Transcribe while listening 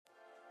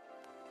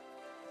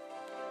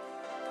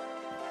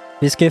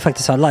Vi ska ju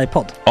faktiskt ha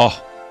livepodd. Ja,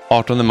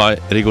 18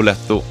 maj,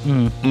 Rigoletto.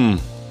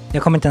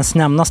 Jag kommer inte ens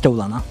nämna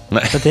stolarna.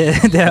 Nej. För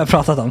det har jag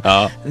pratat om.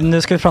 Ja.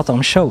 Nu ska vi prata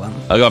om showen.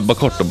 Ja, bara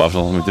kort då, bara för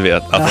de som inte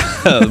vet.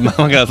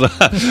 Man kan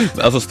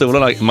alltså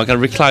stolarna, man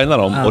kan reclina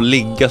dem och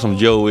ligga som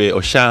Joey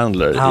och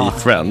Chandler i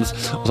Friends.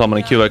 Och så har man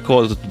en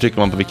QR-kod och så trycker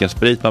man på vilken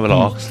sprit man vill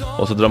ha.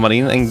 Och så drar man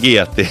in en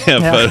GT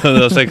för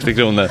 160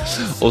 kronor.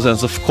 Och sen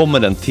så kommer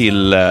den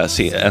till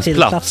ens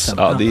plats.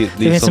 Ja, det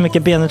finns så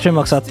mycket benutrymme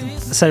också att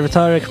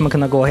servitörer kommer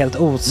kunna gå helt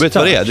ostört. Vet du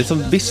vad det är? Det är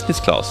som business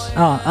class.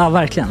 Ja,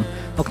 verkligen.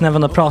 Och när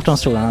man då pratar om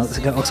stolarna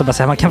så kan jag också bara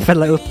säga att man kan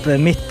fälla upp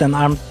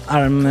mitten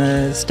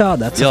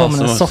armstödet så får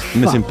man en soffa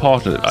med sin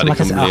partner. Ja, det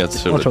kommer bli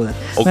helt otroligt.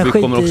 Och men vi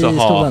kommer också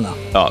stolarna.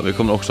 vi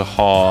kommer också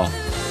ha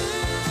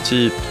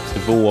typ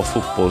 2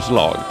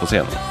 fotbollslag på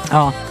scenen.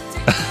 Ja.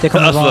 Det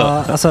kommer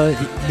vara, alltså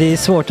det är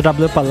svårt att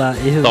rabbla upp alla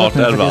i huvudet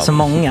nu för det är så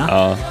många.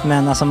 Ja.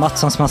 Men alltså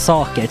Mattssons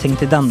massaker, tänk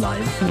till den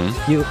live.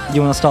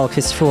 Jonas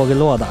Dahlqvists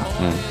frågelåda.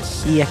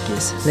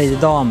 Ekis, Lady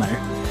Damer.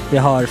 Vi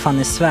har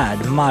Fanny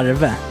Svärd,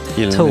 Marve,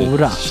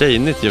 Tora.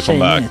 Tjejnytt gör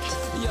comeback.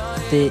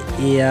 Det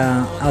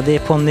är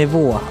på en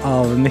nivå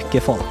av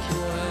mycket folk.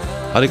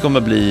 Ja, det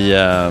kommer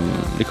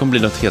bli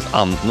något helt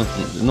annat.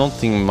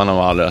 Någonting man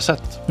har aldrig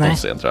sett på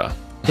scen, tror jag.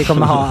 Det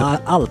kommer ha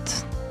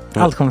allt.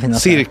 Allt kommer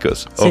finnas.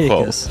 Cirkus.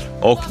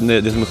 Och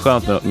det som är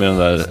skönt med de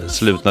där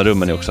slutna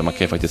rummen är också att man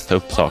kan ju faktiskt ta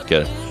upp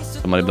saker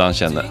som man ibland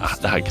känner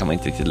det här kan man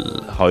inte riktigt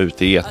ha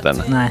ute i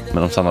etern. Nej.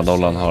 Men om Sanna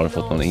Dollan har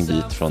fått någon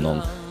invit från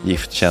någon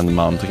giftkänd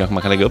man så kanske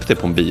man kan lägga upp det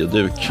på en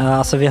bioduk. Ja,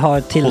 alltså vi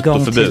har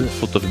tillgång till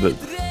fotoförbud.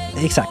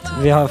 Exakt,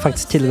 vi har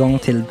faktiskt tillgång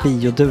till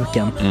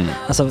bioduken.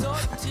 Alltså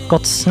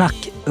gott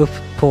snack upp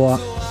på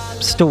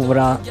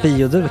stora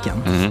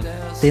bioduken.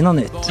 Det är något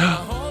nytt.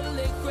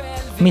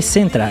 Missa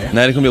inte det här.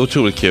 Nej, det kommer bli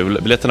otroligt kul.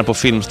 Biljetterna på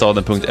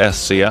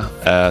filmstaden.se.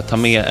 Ta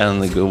med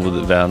en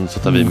god vän så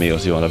tar vi med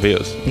oss Johan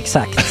Rabaeus.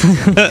 Exakt.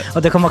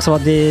 Och det kommer också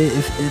vara det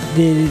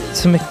är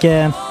så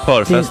mycket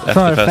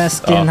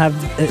förfest i den här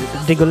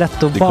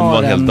Rigoletto-baren. Det kommer vara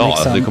en hel dag.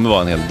 Liksom. Det kommer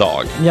vara en hel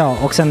dag. Ja,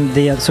 och sen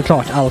det är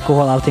såklart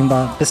alkohol, allting.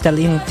 Bara beställ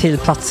in till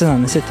platserna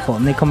ni sitter på.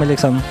 Ni kommer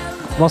liksom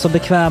vara så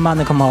bekväma,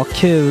 ni kommer ha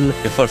kul.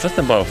 Är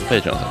förfesten bara för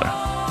Patreon eller?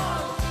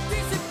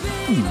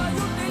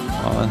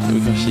 Ja,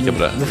 vi kan kika på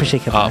det. Vi får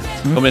kika på det.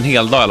 Det kommer en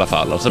hel dag i alla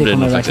fall. Och så blir det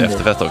någon slags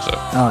efterfest också.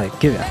 Ja,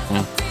 gud ja.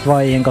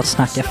 Vad är en gott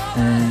snack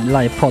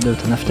livepodd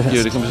utan efterfest?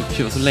 Gud, det kommer bli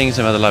kul. Så länge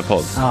sedan vi hade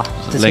livepodd. Ja,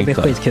 det ska bli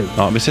skitkul.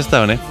 Ja, vi ses där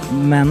hörni.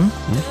 Men,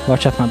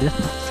 vart köper man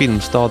biljetterna?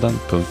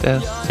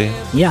 Filmstaden.se.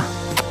 Ja,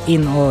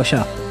 in och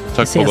köp.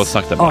 Tack på gott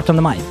snack där.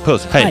 18 maj.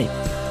 Puss, hej.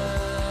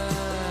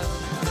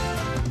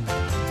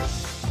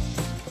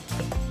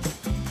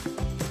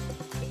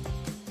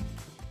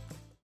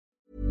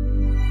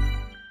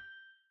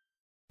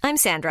 I'm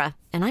Sandra,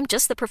 and I'm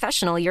just the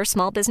professional your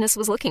small business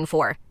was looking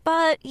for.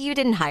 But you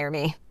didn't hire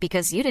me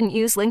because you didn't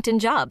use LinkedIn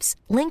Jobs.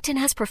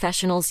 LinkedIn has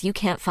professionals you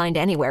can't find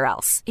anywhere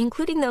else,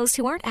 including those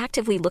who aren't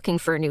actively looking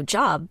for a new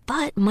job,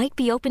 but might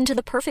be open to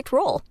the perfect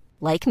role,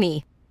 like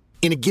me.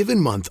 In a given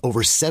month,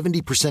 over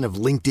 70% of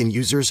LinkedIn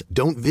users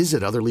don't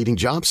visit other leading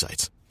job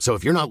sites. So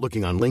if you're not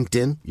looking on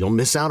LinkedIn, you'll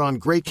miss out on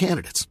great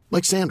candidates,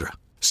 like Sandra.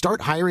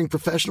 Start hiring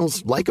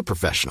professionals like a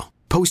professional.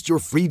 Post your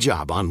free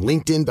job on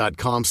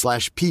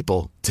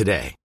linkedin.com/people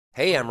today.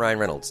 Hey, I'm Ryan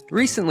Reynolds.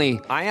 Recently,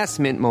 I asked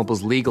Mint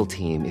Mobile's legal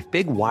team if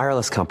big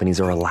wireless companies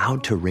are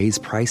allowed to raise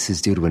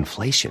prices due to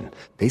inflation.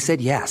 They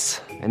said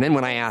yes. And then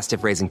when I asked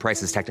if raising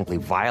prices technically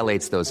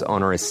violates those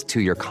onerous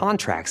 2-year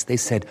contracts, they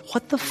said,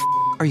 "What the f***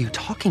 are you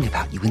talking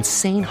about, you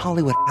insane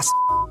Hollywood ass?"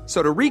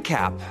 So to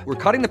recap,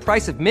 we're cutting the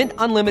price of Mint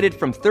Unlimited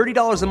from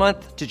 $30 a month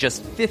to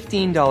just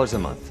 $15 a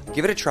month.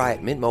 Give it a try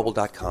at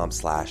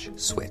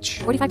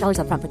mintmobile.com/switch. $45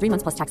 up front for 3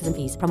 months plus taxes and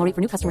fees. Promo rate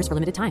for new customers for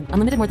limited time.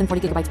 Unlimited more than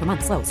 40 gigabytes per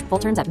month. Slows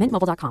full terms at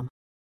mintmobile.com.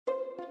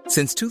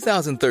 Since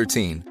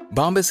 2013,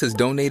 Bombas has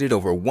donated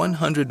over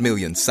 100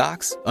 million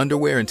socks,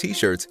 underwear, and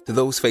T-shirts to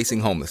those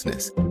facing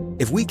homelessness.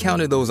 If we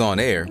counted those on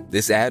air,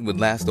 this ad would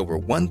last over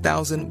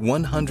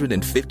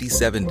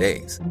 1,157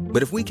 days.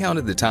 But if we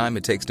counted the time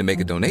it takes to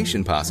make a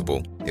donation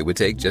possible, it would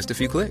take just a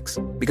few clicks.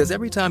 Because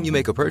every time you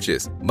make a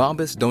purchase,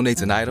 Bombas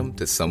donates an item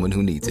to someone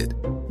who needs it.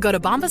 Go to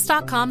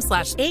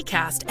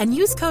bombas.com/ACAST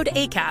and use code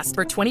ACAST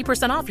for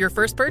 20% off your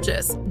first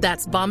purchase.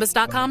 That's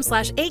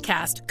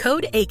bombas.com/ACAST,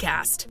 code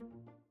ACAST.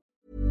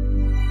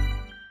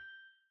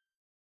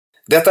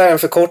 Detta är en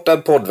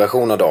förkortad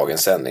poddversion av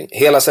dagens sändning.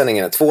 Hela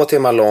sändningen är 2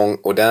 timmar lång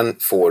och den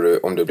får du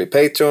om du blir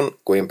Patreon.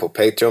 Gå in på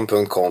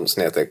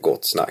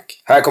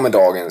patreon.com/gottsnack. Här kommer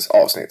dagens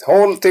avsnitt.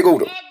 Håll till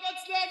godo!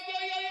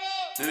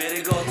 Nu är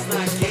det gott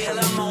snack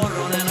hela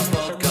morgonen och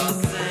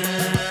podcasten.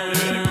 Nu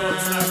är det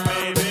gott snack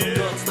baby.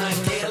 Gott snack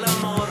hela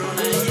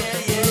morgonen,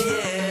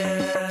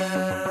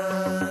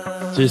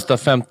 yeah. Tisdag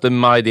 5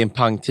 maj, det är en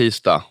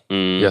pang-tisdag.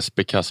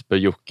 Jesper, Kasper,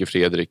 Jocke,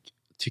 Fredrik.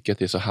 Tycker att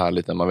det är så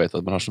härligt när man vet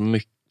att man har så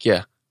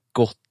mycket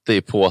gott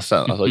i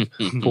påsen. Alltså,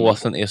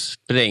 påsen är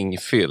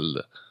sprängfylld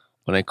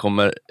och den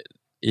kommer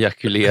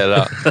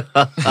ejakulera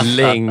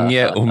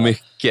länge och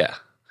mycket.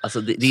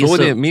 Alltså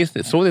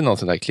såg det någon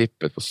sån här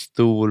klippet på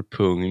stor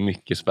pung,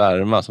 mycket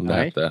sperma som det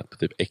hette på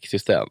typ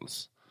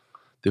Existens?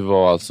 Det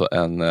var alltså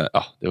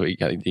det var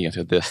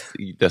ganska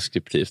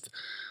deskriptivt.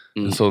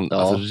 En sån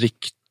alltså,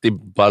 riktig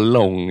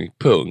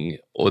ballongpung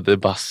och det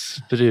bara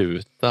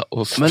spruta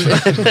och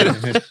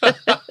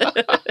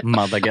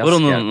Madagaskar. Var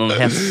det någon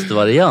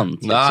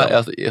hästvariant?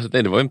 Liksom?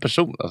 Nej, det var en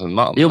person, alltså en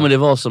man. Jo, men det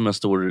var som en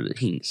stor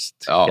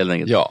hingst.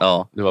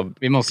 Ja. Det var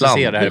vi måste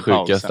se det här i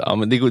pausen. Ja,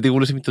 men det går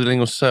liksom inte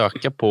längre att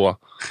söka på.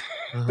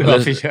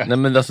 Nej,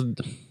 men alltså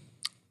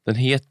den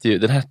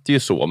hette ju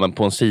så, men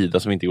på en sida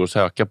som inte går att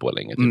söka på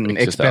längre. Typ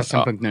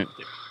Expressen.nu.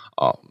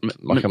 Ja,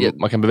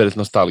 man kan bli väldigt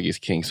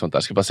nostalgisk kring sånt där.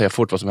 Jag ska bara säga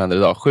fort vad som händer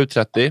idag.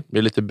 7.30,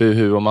 blir lite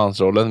buhu om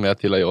mansrollen med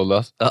Attila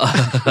Joldas.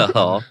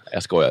 Ja.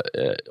 Jag skojar.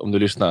 Om du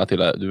lyssnar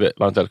Attila, du är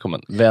varmt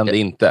välkommen. Vänd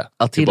inte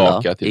Attila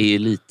tillbaka till... är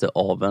lite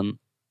av en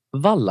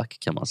vallack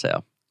kan man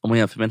säga. Om man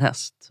jämför med en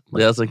häst.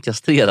 Det är alltså en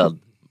kastrerad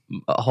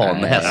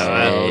hanhäst.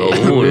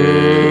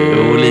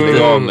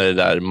 Lite av med det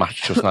där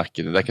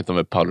machosnacket. Det där kan inte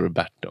med Paolo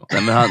Roberto.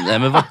 Nej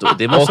men vadå?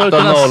 Det måste man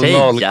kunna säga.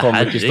 8.00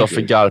 kommer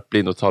Kristoffer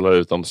Garplind och talar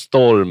ut om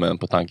stormen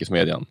på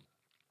Tankesmedjan.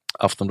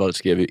 Aftonbladet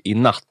skrev ju i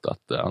natt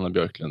att Anna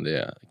Björklund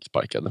är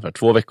sparkad ungefär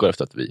 2 veckor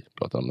efter att vi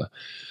pratade om det.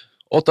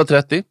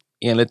 8.30,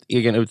 enligt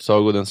egen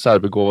utsago den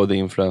särbegåvade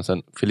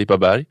influensen Filippa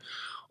Berg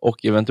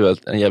och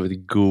eventuellt en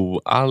jävligt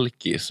god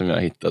alki som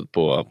jag hittat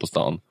på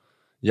stan,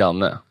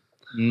 Janne.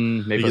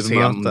 Vi får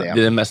se om det. Det är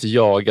den mest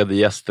jagade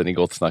gästen i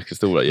Gott Snacks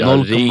historia. Jag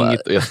har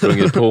ringt och jag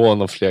sprungit på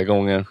honom flera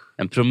gånger.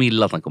 En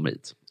promille att han kommer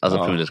hit. Alltså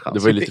det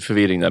var ju lite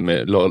förvirring där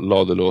med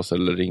ladelås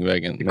eller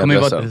ringvägen. Det kommer ju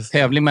vara en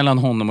tävling mellan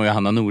honom och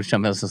Johanna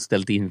Nordström vem som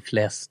ställt in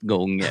flest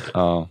gånger.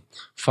 Ja.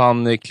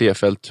 Fanny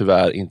Klefeld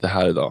tyvärr inte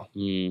här idag.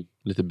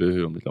 Lite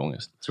buhu om lite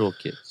ångest.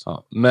 Tråkigt.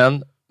 Ja.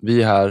 Men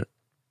vi är här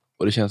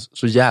och det känns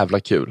så jävla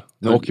kul.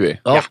 Nu åker vi.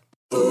 Ja.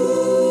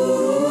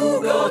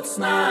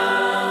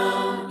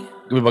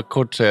 Jag vill bara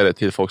kort säga det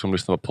till folk som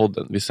lyssnar på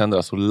podden. Vi sänder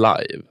alltså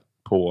live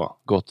på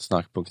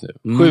gottsnack.nu.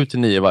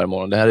 7-9 varje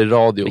morgon. Det här är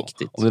radio.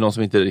 Viktigt. Om det är någon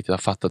som inte riktigt har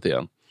fattat det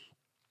än.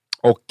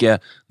 Och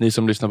ni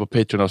som lyssnar på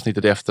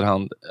Patreon-avsnittet i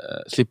efterhand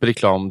slipper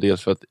reklam.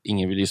 Dels för att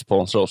ingen vill ju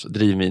sponsra oss,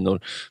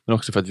 drivminor. Men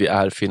också för att vi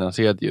är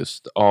finansierade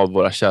just av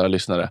våra kära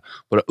lyssnare.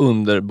 Våra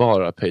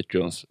underbara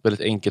Patreons.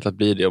 Väldigt enkelt att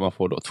bli det om man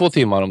får då 2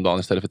 timmar om dagen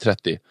istället för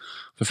 30.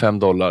 För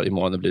 $5 i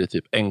månaden blir det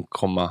typ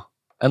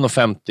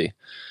 1,50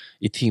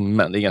 i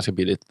timmen. Det är ganska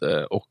billigt.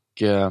 Och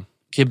kan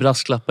ju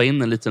brasklappa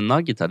in en liten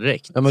nugget här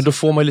direkt. Ja, men då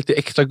får man lite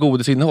extra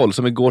godisinnehåll.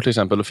 Som igår till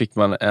exempel, då fick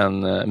man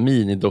en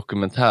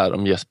minidokumentär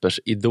om Jespers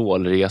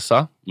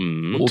idolresa.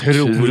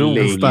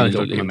 Otroligt stark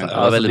dokumentär.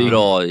 Ja, väldigt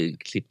bra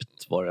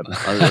klippt var det.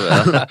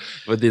 Det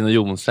var Dino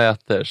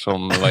Jonsäter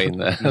som var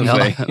inne.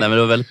 Nej, men det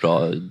var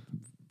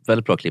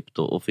väldigt bra klippt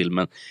och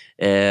filmen.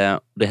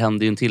 Det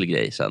hände ju en till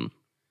grej sen.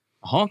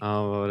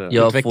 Jaha.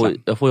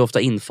 Jag får ju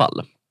ofta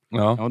infall.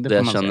 Ja, det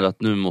jag känner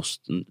att nu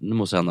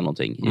måste hända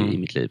någonting i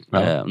mitt liv.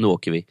 Nu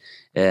åker vi.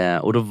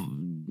 Och då,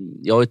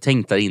 jag har ju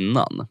tänkt där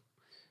innan.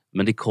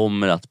 Men det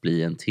kommer att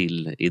bli en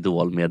till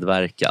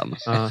idolmedverkan.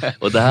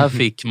 Och det här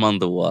fick man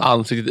då...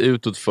 Ansiktet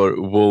utåt för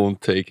won't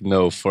take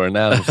no for an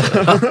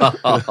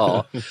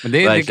answer. Men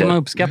det kan man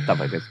uppskatta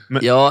faktiskt.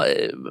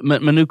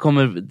 Men nu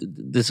kommer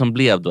det som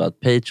blev då att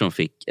Patreon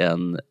fick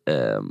en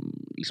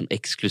liksom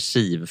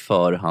exklusiv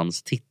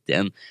förhandstitel.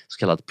 En så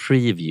kallad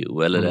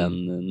preview eller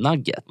en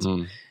nugget.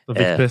 De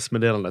fick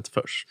pressmeddelandet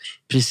först.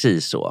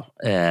 Precis så.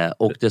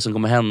 Och det som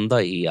kommer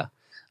hända är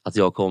att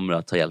jag kommer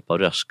att ta hjälp av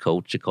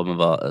röstcoach. Det kommer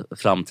vara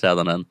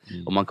framträdanden.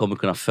 Och man kommer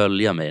kunna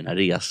följa mig i den här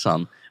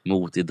resan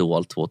mot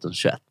Idol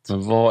 2021.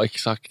 Men vad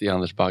exakt i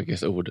Anders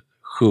Bagges ord?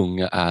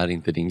 Sjunga är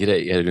inte din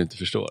grej. Är det du inte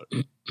förstår?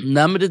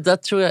 Nej, men det där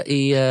tror jag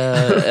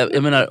är...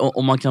 jag menar,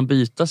 om man kan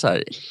byta så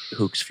här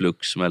hux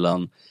flux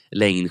mellan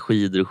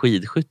längdskidor och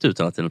skidskytte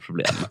utan att det är något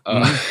problem.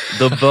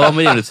 Då bör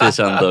man givetvis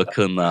ändå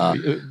kunna...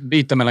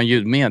 Byta mellan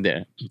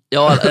ljudmedier.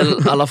 Ja,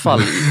 i alla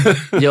fall.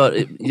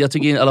 Jag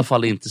tycker i alla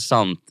fall det är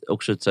intressant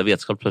också ur ett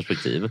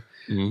vetenskapsperspektiv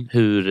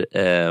hur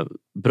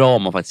bra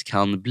man faktiskt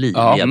kan bli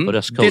med hjälp av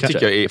röstcoacher. Det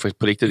tycker jag är faktiskt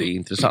på riktigt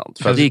intressant.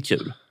 För det är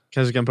kul.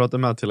 Kanske kan prata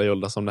med Attila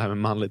Joldas om det här med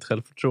manligt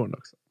självförtroende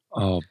också.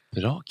 Ja,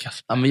 bra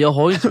Kasper. Ja, men jag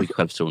har ju inte så mycket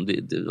självörtroende.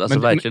 Alltså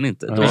men, verkligen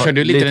inte. Men kör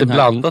du lite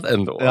blandat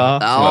ändå.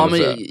 Ja,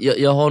 men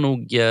jag har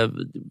nog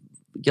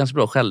ganska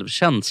bra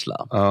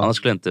självkänsla. Annars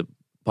skulle jag inte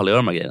palla göra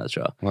de här grejerna,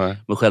 tror jag. Nej.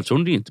 Men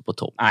självförtroende är ju inte på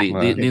topp.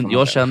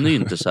 Jag känner ju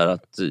inte så här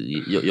att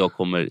jag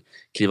kommer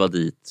kliva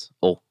dit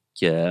och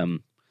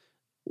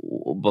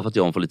bara för att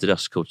jag får lite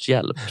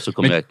röstcoachhjälp så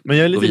kommer jag men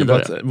jag är lite inne på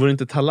att vore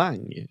inte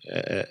talang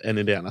en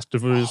idé annars? Du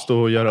får ju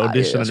stå och göra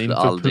auditionen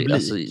inför publik.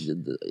 Alltså,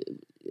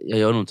 jag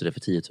gör nog inte det för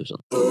 10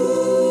 000.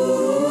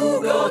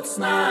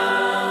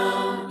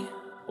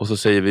 Och så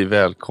säger vi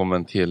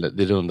välkommen till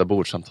det runda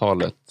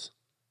bordsamtalet,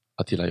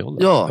 Attila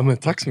Joldas. Ja, men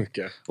tack så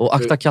mycket. Och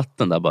akta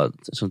katten där bara,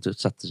 så inte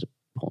sätter sig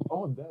på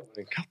honom. Det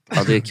är en katt.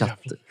 Ja, det är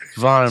katt.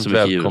 Varmt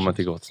välkommen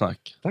till Gott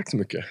Snack. Tack så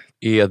mycket.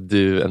 Är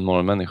du en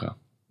morgonmänniska?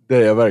 Det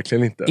är jag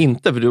verkligen inte.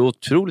 Inte, för du har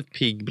otroligt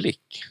pigg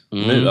blick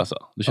nu alltså.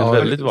 Du känns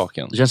väldigt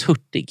vaken. Du känns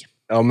hurtig.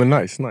 Ja men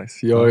nice.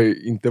 Jag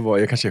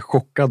kanske är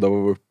chockad av att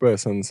vara uppe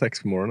sen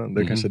 6 på morgonen.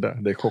 Det är kanske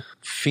det är chock.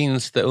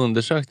 Finns det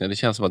undersökningar? Det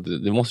känns som att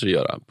det måste du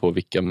göra på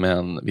vilka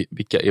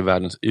är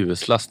världens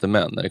uslaste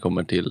män när det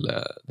kommer till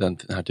den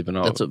här typen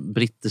av... Alltså,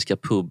 brittiska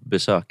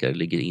pubbesökare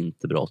ligger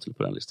inte bra till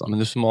på den listan. Men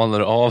du smalnar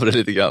av det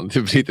lite grann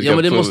till brittiska,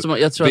 men det måste man,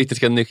 jag tror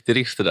brittiska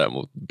nykterister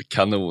däremot.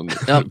 Kanon.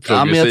 Ja,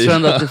 men jag tror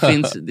ändå att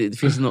det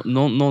finns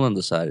någon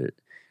ändå så här,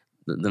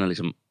 den här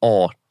liksom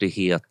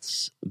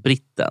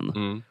artighetsbritten.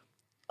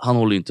 Han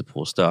håller ju inte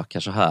på att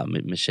stöka så här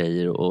med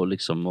tjejer och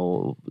liksom...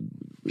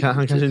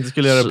 Han kanske inte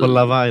skulle göra det på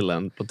Love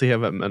Island på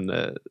tv, men...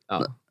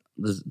 ja.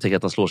 Tänker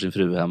att han slår sin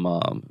fru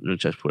hemma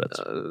runt köksbordet.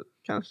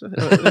 Kanske,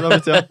 vad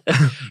vet jag. Men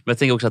jag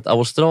tänker också att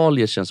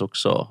Australien känns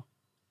också...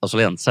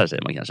 Australiensare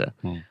säger man kanske.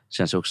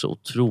 Känns ju också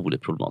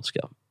otroligt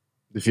problematiska.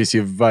 Det finns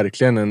ju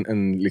verkligen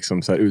en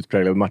liksom så här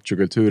utpräglad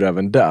machokultur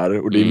även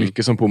där. Och det är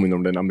mycket som påminner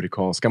om den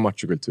amerikanska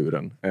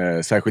machokulturen.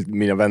 Särskilt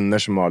mina vänner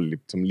som har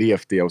liksom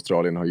levt i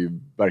Australien har ju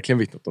verkligen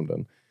vittnat om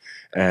den.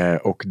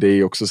 Och det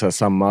är också så här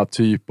samma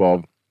typ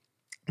av...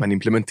 Man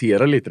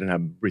implementerar lite den här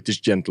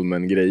British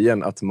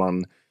gentleman-grejen. Att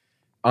man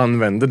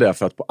använder det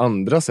för att på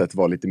andra sätt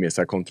vara lite mer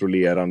så här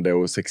kontrollerande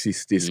och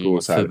sexistisk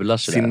och så här,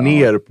 se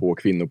ner på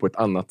kvinnor på ett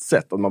annat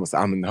sätt. Att man bara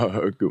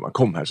säger, gumman,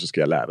 kom här så ska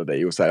jag lära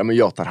dig. Och så här, men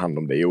jag tar hand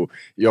om dig och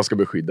jag ska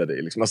beskydda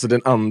dig. Liksom. Alltså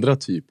den andra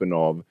typen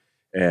av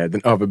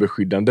den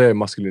överbeskyddande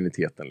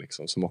maskuliniteten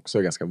liksom, som också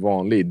är ganska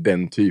vanlig i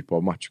den typ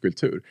av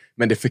machokultur.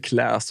 Men det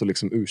förkläs och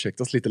liksom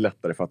ursäktas lite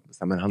lättare för att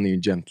men han är ju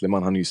en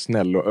gentleman, han är ju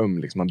snäll och öm,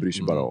 liksom, han bryr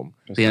sig bara om.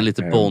 Det är en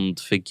lite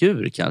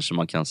Bond-figur kanske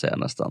man kan säga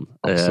nästan.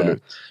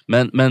 Absolut.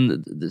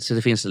 Men så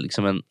det finns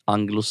liksom en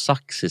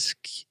anglosaxisk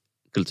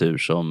kultur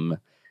som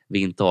vi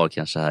inte har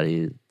kanske här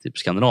i typ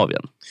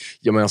Skandinavien.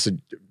 Ja men alltså...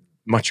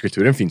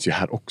 Machokulturen finns ju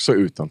här också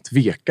utan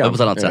tvekan. På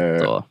ett annat sätt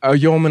då?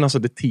 Ja men alltså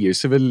det ter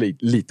sig väl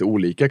lite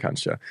olika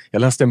kanske. Jag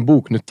läste en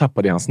bok, nu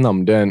tappade jag hans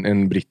namn. Det är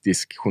en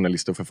brittisk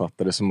journalist och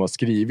författare som har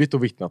skrivit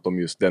och vittnat om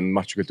just den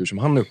machokultur som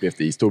han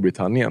upplevde i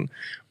Storbritannien.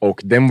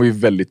 Och den var ju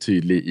väldigt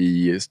tydlig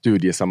i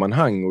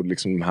studiesammanhang och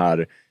liksom de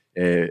här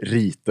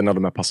riterna,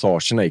 de här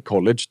passagerna i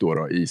college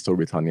då i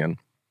Storbritannien.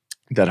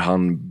 Där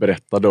han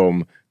berättade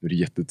om, nu är det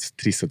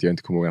jättetrist att jag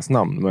inte kommer ihåg hans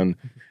namn, men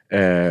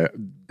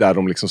där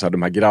de liksom så här,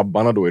 de här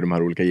grabbarna då i de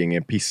här olika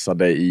gängen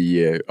pissade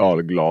i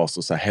ölglas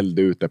och så här,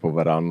 hällde ut det på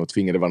varandra och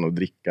tvingade varandra att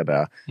dricka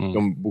det.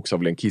 De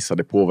bokstavligen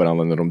kissade på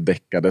varandra när de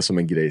däckade som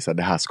en grej, så här,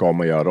 det här ska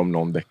man göra om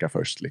någon däckar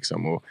först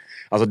liksom. Och,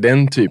 alltså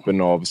den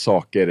typen av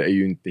saker är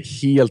ju inte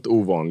helt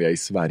ovanliga i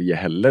Sverige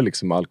heller,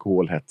 liksom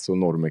alkoholhets och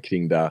normer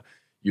kring det.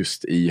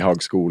 Just i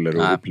högskolor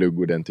och plugg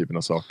och den typen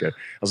av saker.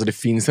 Alltså det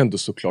finns ändå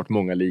såklart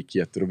många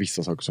likheter och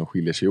vissa saker som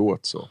skiljer sig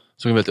åt. Så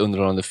en väldigt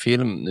underhållande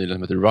film nyligen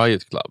som heter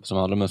Riot Club, som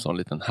handlar om en sån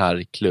liten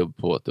herrklubb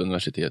på ett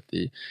universitet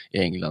i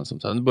England som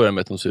så här, börjar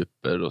med att de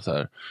super och så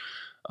här,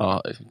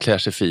 klär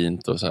sig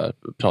fint och så här,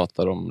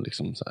 pratar om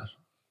liksom så här,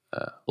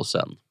 och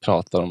sen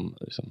pratar om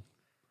liksom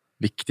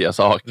viktiga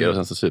saker och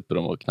sen så super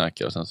de och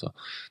knarkar och sen så tar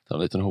de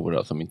en liten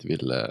hora som inte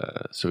vill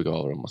suga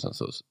av dem och sen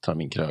så tar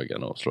de in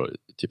krögen och slår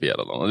typ ihjäl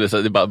dem. Och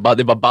det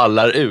bara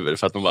ballar ur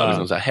för att de bara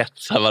liksom så här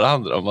hetsar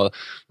varandra och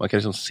man kan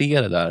liksom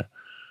se det där,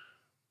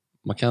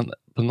 man kan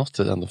på något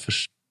sätt ändå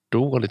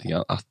förstå lite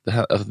grann att det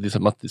här, alltså det är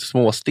som att det är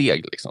små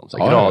steg liksom, så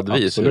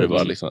gradvis så det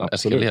bara liksom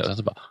eskalerar,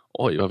 så bara,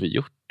 oj vad har vi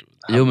gjort?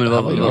 Jo men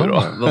vad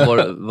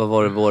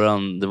var det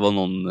våran, det var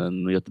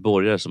någon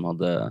göteborgare som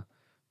hade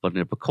varit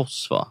nere på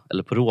Kos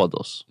eller på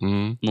Rhodos.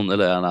 Någon av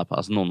de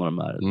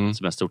här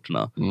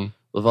semesterorterna.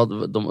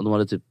 Och de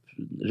hade typ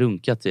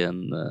runkat i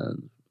en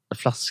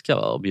flaska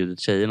och bjudit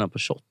tjejerna på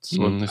shot.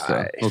 Något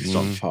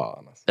sånt.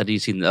 Fan. Ja, det är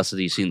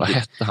ju synd. Vad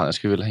hette han? Jag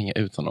skulle vilja hänga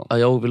ut honom. Ja,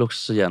 jag vill också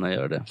så gärna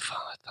göra det. Fan,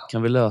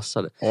 kan vi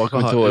lösa det?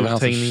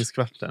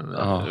 Uthängningskvarten.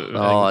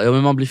 Ja,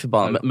 men man blir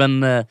förbannad.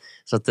 Men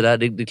så att det där,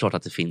 det är klart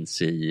att det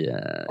finns i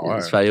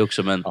Sverige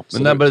också. Men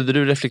när började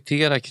du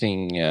reflektera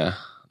kring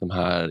de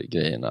här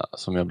grejerna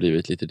som har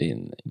blivit lite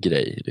din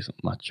grej, liksom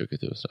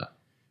machokultur och sådär?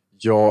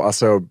 Ja,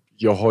 alltså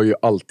jag har ju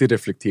alltid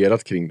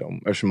reflekterat kring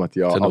dem eftersom att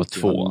jag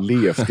alltid har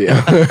levt i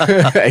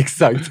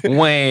exakt. Det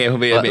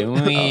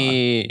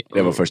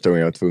var första gången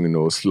jag var tvungen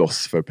att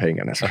slåss för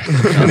pengarna.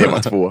 Det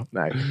var 2.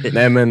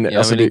 Nej men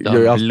alltså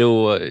jag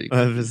blå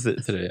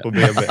på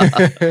BB.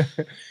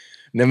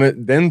 Nej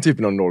men den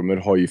typen av normer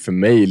har ju för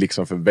mig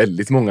liksom för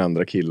väldigt många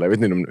andra killar, jag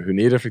vet inte hur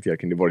ni reflekterar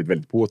kring det, varit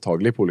väldigt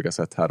påtagligt på olika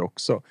sätt här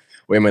också.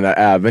 Och jag menar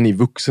även i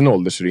vuxen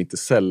ålder så är det inte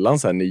sällan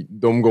så här,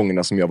 de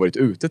gångerna som jag varit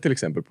ute till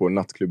exempel på en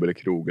nattklubb eller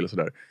krog eller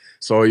sådär,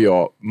 så har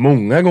jag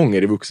många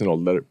gånger i vuxen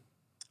ålder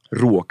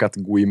råkat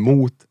gå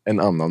emot en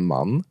annan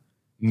man,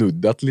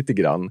 nuddat lite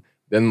grann,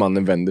 den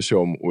mannen vänder sig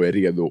om och är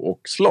redo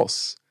att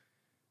slåss.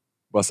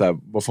 Bara såhär,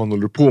 vad fan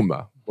håller du på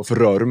med? Varför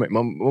rör du mig?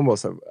 Man bara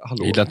såhär, hallå?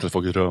 Jag gillar inte att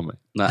folk rör mig.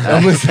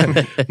 Ja, men sen,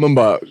 man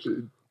bara,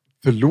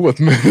 förlåt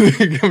men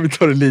kan vi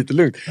ta det lite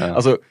lugnt? Ja.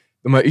 Alltså,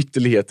 de här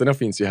ytterligheterna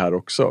finns ju här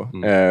också.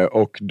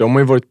 Och de har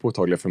ju varit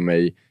påtagliga för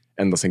mig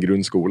ända sedan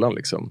grundskolan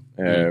liksom.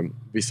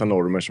 Vissa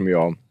normer som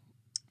jag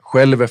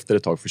själv efter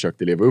ett tag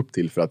försökte leva upp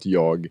till för att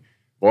jag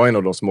var en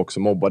av de som också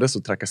mobbades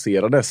och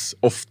trakasserades.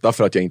 Ofta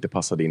för att jag inte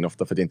passade in,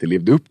 ofta för att jag inte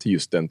levde upp till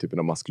just den typen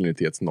av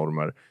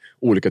maskulinitetsnormer.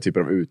 Olika typer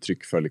av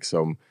uttryck för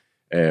liksom,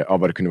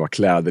 vad det kunde vara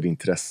kläder,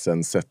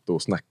 intressen, sätt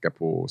att snacka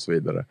på och så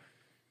vidare.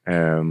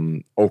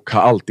 Och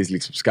har alltid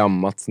liksom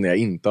skammats när jag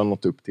inte har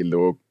nått upp till det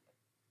och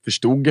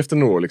förstod efter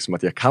några år liksom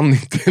att jag kan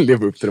inte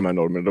leva upp till de här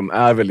normerna. De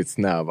är väldigt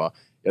snäva.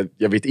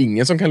 Jag vet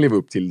ingen som kan leva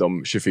upp till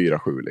dem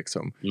 24/7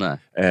 liksom. Nej.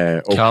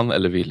 Kan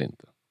eller vill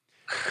inte?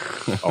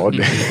 Ja,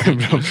 det är en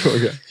bra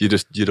fråga. You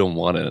don't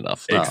want it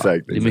enough.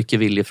 Exakt. Det är mycket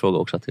viljefråga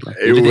också till det.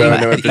 Jo, det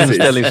är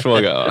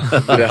inställningsfråga.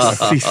 Det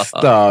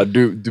sista,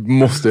 du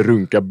måste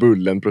runka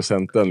bullen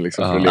procenten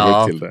liksom, för att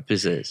leva upp till det.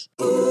 Precis.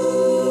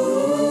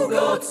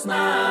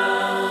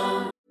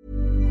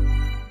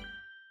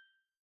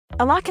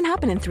 A lot can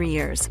happen in 3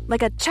 years,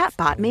 like a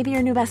chatbot may be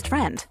your new best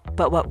friend.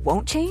 But what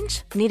won't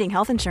change? Needing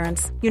health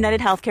insurance.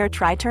 United Healthcare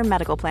Tri-Term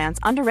Medical Plans,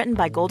 underwritten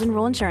by Golden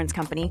Rule Insurance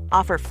Company,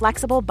 offer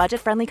flexible,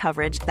 budget-friendly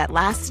coverage that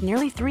lasts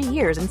nearly 3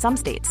 years in some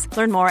states.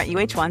 Learn more at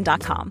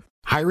uh1.com.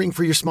 Hiring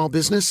for your small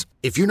business?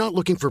 If you're not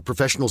looking for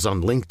professionals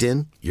on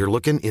LinkedIn, you're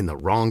looking in the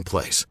wrong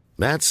place.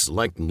 That's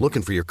like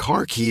looking for your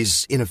car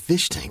keys in a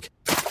fish tank.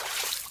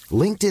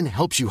 LinkedIn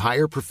helps you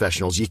hire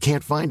professionals you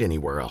can't find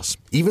anywhere else,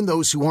 even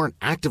those who aren't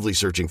actively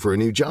searching for a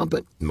new job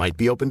but might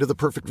be open to the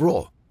perfect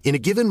role. In a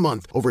given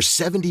month, over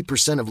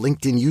 70% of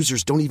LinkedIn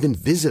users don't even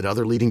visit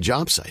other leading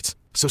job sites.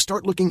 So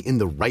start looking in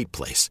the right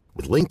place.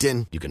 With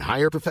LinkedIn, you can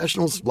hire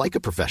professionals like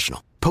a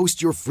professional.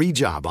 Post your free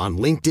job on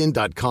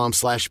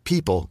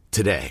linkedin.com/people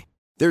today.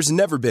 There's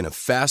never been a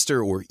faster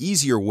or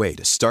easier way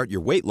to start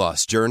your weight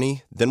loss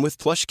journey than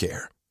with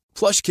PlushCare.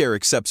 PlushCare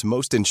accepts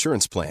most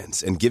insurance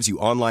plans and gives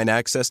you online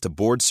access to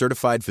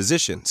board-certified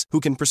physicians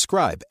who can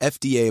prescribe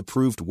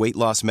FDA-approved weight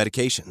loss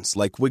medications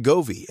like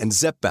Wegovy and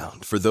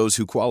Zepbound for those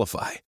who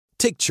qualify.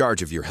 Take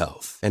charge of your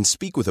health and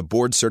speak with a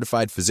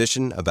board-certified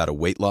physician about a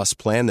weight loss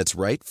plan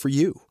that's right for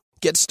you.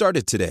 Get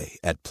started today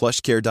at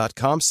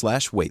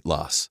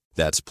plushcare.com/weightloss.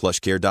 That's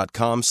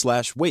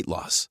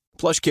plushcare.com/weightloss.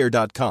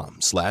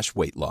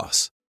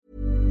 plushcare.com/weightloss.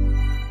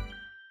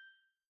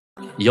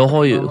 Jag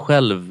har ju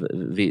själv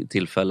vid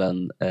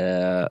tillfällen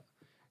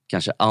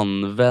kanske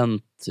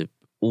använt typ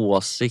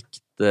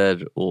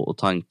åsikter och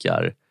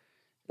tankar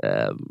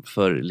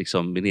för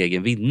liksom min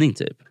egen vinning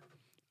typ.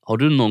 Har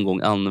du någon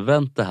gång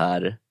använt det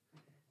här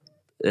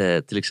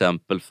till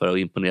exempel för att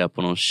imponera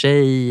på någon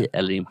tjej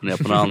eller imponera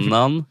på någon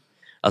annan?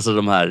 Alltså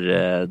de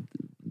här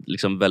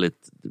liksom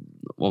väldigt,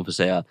 om man får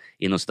säga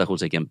inom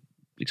citationstecken,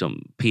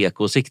 liksom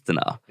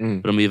PK-åsikterna.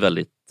 För de är ju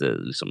väldigt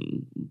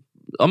liksom,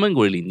 ja, men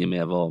går i linje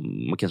med vad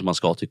man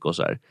ska tycka och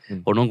så här.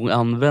 Har du någon gång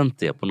använt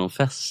det på någon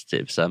fest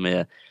typ så här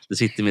med, du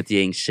sitter med ett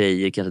gäng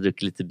tjejer, kanske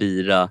dricker lite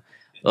bira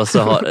och så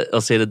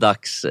är det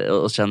dags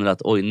och känner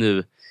att oj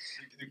nu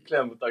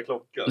klämtar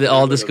klockan.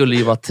 Ja, det skulle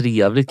ju vara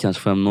trevligt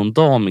kanske för någon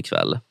dam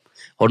ikväll.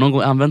 Har du någon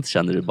gång använt,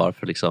 känner du, bara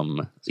för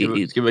liksom ska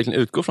vi verkligen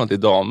utgå från att det är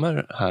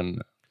damer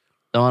här?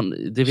 Ja,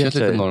 det vet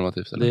lite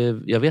normativt,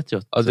 jag vet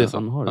ju att det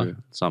han har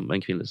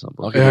en kvinnlig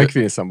sambo. Okay. Jag har en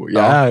kvinnlig sambo.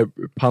 Jag är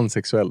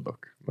pansexuell dock.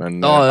 Men,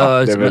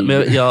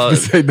 men jag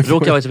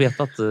råkar faktiskt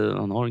veta att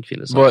han har en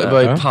kvinnlig sambo.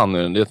 Vad är pan?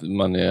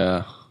 Man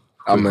är...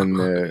 Ja, men...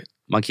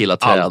 Man killar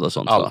träd och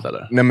sånt. Allt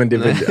eller? Nej, men det är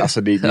väl,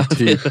 alltså det är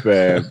typ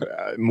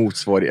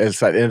motsvarig,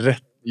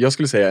 jag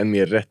skulle säga en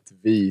mer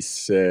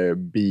rättvis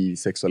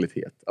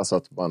bisexualitet. Alltså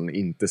att man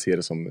inte ser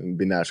det som en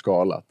binär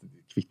skala. Att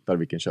det kvittar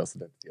vilken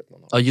könsidentitet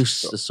man har. Ja,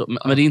 just så.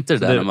 Men det är inte det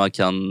där när man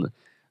kan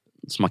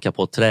smacka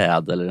på ett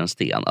träd eller en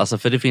sten. Alltså,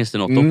 för det finns det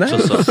något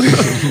också så.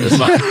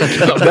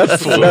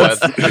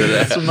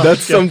 That's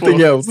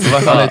something else.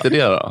 Vad fan heter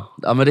det då?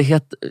 Ja, men det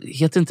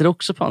heter inte det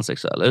också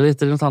pansexuell? Eller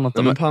heter det något annat?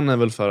 Ja, men pan är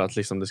väl för att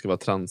liksom det ska vara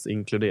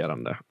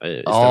transinkluderande.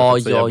 Ja.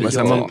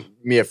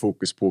 Mer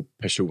fokus på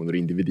personer och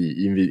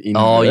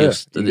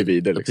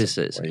individer. Liksom.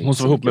 Precis. Hon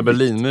var ihop med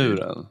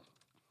Berlinmuren.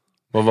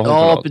 Vad var hon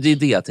ja, det är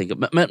det jag tänker.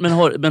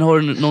 Men har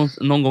du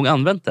någon gång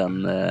använt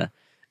den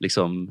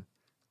liksom...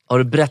 Har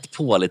du brett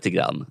på lite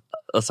grann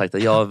och sagt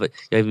att jag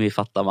är min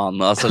fatta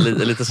man, alltså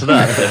lite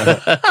sådär?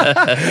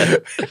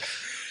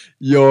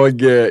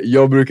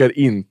 Jag brukar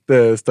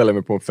inte ställa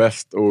mig på en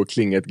fest och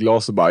klinga ett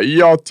glas och bara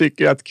jag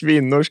tycker att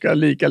kvinnor ska ha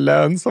lika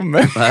lön som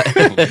män.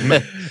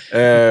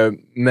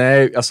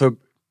 Nej, alltså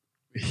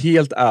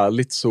helt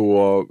ärligt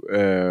så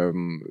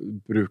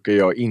brukar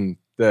jag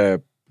inte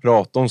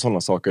prata om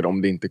sådana saker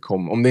om det inte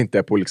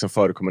är på liksom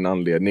förekommande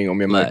anledning,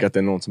 om jag märker att det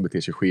är någon som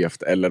beter sig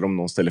skevt eller om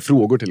någon ställer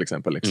frågor till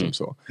exempel liksom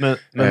så.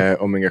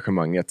 Om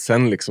engagemanget.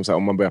 Sen liksom så här,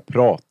 om man börjar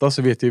prata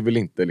så vet jag väl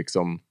inte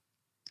liksom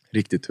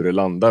riktigt hur det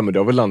landar, men det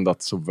har väl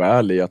landat så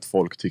väl i att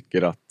folk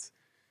tycker att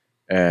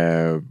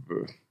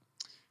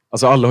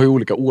alltså alla har ju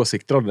olika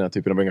åsikter av den här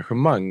typen av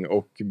engagemang,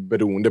 och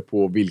beroende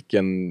på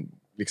vilken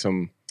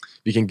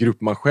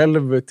grupp man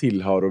själv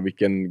tillhör och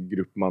vilken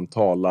grupp man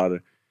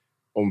talar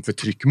om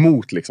förtryck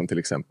mot liksom, till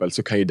exempel,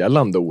 så kan ju det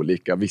landa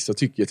olika. Vissa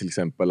tycker till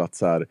exempel att,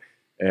 så här,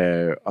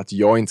 att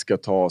jag inte ska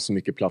ta så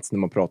mycket plats när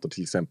man pratar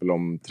till exempel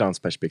om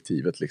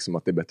transperspektivet. Liksom,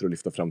 att det är bättre att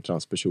lyfta fram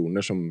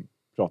transpersoner som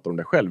pratar om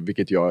det själv,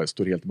 vilket jag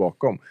står helt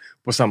bakom.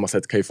 På samma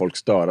sätt kan ju folk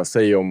störa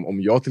sig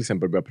om jag till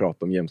exempel börjar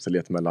prata om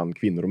jämställdhet mellan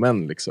kvinnor och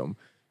män liksom.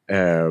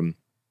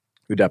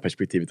 Ur det här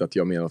perspektivet att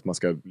jag menar att man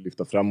ska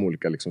lyfta fram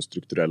olika liksom,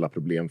 strukturella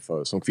problem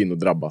som kvinnor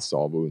drabbas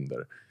av och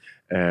under.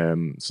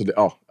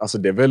 Så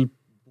det är väl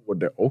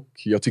både och.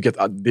 Jag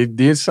tycker att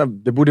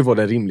det borde vara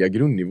den rimliga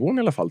grundnivån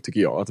i alla fall,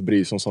 tycker jag, att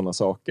bry sig om sådana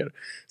saker.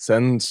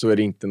 Sen så är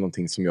det inte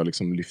någonting som jag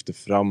liksom lyfter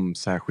fram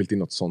särskilt i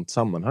något sånt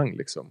sammanhang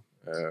liksom.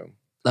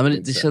 Nej,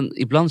 men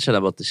ibland känner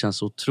jag bara att det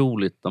känns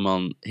otroligt när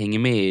man hänger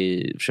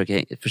med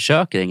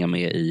försöker hänga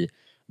med i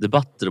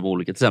debatter om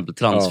olika, till exempel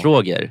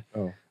transfrågor.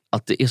 Ja.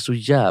 Att det är så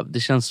det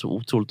känns så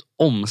otroligt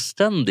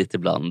omständigt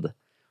ibland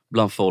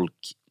bland folk,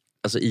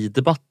 alltså i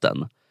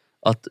debatten.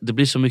 Att det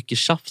blir så mycket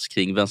tjafs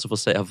kring vem som får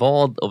säga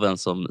vad och vem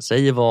som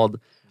säger vad.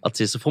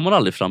 Att så får man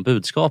aldrig fram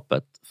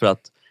budskapet, för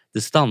att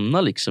det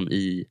stannar liksom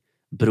i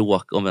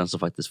bråk om vem som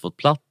faktiskt fått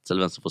plats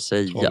eller vem som får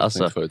säga.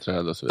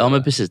 Alltså, ja,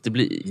 men precis, det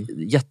blir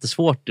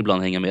jättesvårt ibland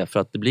att hänga med, för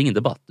att det blir ingen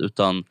debatt,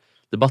 utan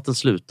debatten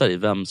slutar i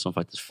vem som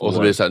faktiskt får. Och så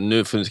blir det så här,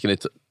 nu ska ni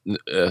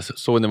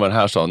såg ni vad den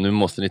här sa, nu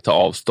måste ni ta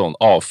avstånd,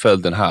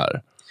 avfölj den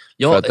här.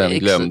 För att den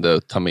glömde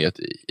att ta med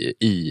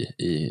i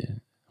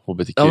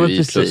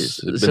HBTQI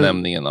plus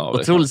benämningen av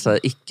det. Otroligt såhär,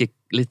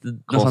 lite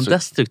nästan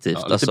destruktivt.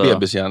 Ja, lite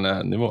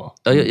bebishjärnenivå.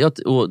 Ja,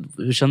 och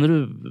hur känner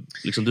du,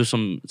 liksom, du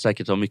som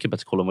säkert har mycket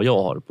bättre koll än vad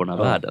jag har på den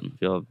här världen?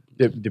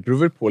 Det beror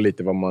väl på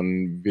lite vad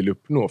man vill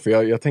uppnå. För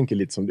jag tänker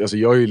lite som, alltså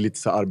jag är ju lite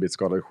så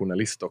arbetsskadad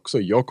journalist också.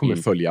 Jag kommer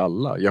följa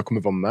alla. Jag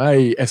kommer vara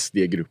med i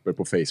SD-grupper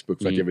på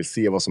Facebook för att jag vill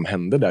se vad som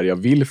händer där. Jag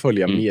vill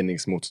följa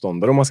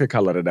meningsmotståndare, om man ska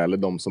kalla det där, eller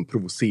de som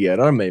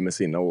provocerar mig med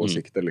sina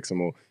åsikter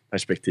liksom, och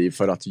perspektiv,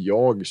 för att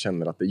jag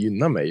känner att det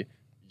gynnar mig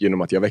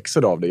genom att jag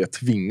växer av det. Jag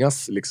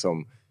tvingas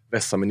liksom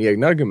vässa min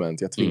egna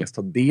argument. Jag tvingas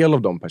ta del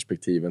av de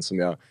perspektiven som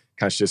jag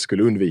kanske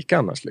skulle undvika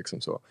annars.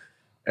 Liksom så.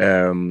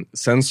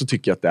 Sen så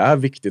tycker jag att det är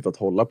viktigt att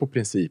hålla på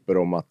principer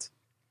om att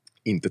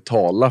inte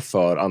tala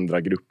för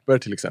andra grupper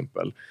till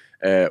exempel.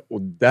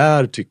 Och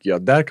där tycker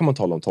jag, där kan man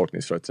tala om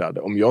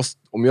tolkningsföreträde.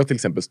 Om jag till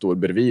exempel står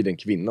bredvid en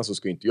kvinna, så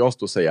ska inte jag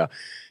stå och säga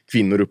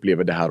kvinnor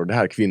upplever det här och det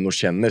här, kvinnor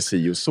känner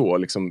sig och så.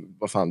 Liksom,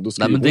 vad fan, då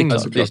ska hon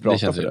såklart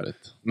prata för det.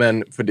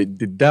 Men för det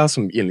är där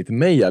som enligt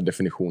mig är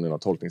definitionen av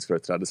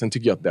tolkningsföreträde. Sen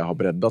tycker jag att det har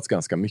breddats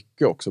ganska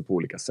mycket också på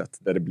olika sätt.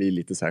 Där det blir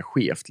lite så här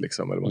skevt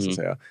liksom, eller vad man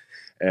ska säga.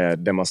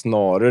 Där man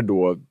snarare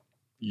då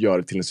gör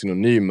det till en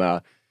synonym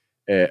med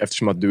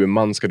eftersom att du är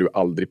man ska du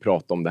aldrig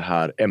prata om det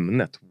här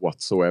ämnet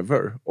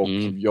whatsoever. Och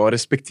jag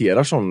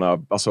respekterar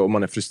sådana, alltså om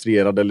man är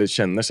frustrerad eller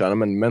känner så här,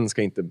 men män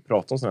ska inte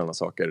prata om sådana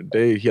saker. Det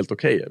är helt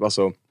okej.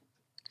 Alltså,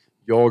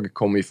 jag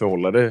kommer ju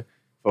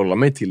förhålla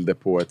mig till det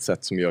på ett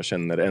sätt som jag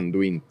känner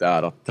ändå inte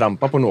är att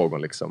trampa på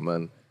någon liksom.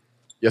 Men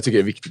jag tycker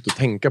det är viktigt att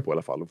tänka på i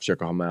alla fall och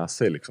försöka ha med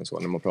sig liksom så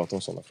när man pratar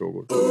om sådana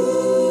frågor.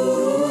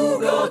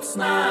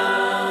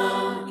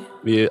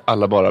 Vi är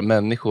alla bara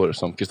människor,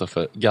 som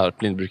Kristoffer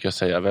Garplind brukar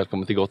säga.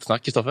 Välkommen till Gott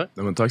Snack, Kristoffer.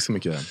 Ja, men tack så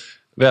mycket.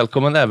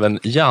 Välkommen även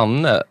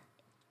Janne.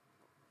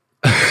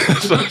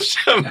 Som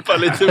kämpar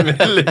lite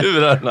med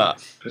lurarna.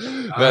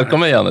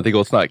 Välkommen Janne till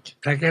Gott Snack.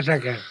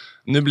 Tackar.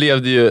 Nu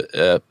blev det ju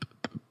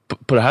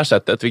på det här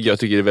sättet, vilket jag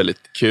tycker är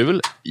väldigt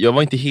kul. Jag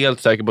var inte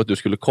helt säker på att du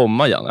skulle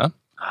komma, Janne.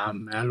 Ja,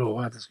 men jag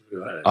lovar att jag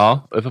skulle göra det.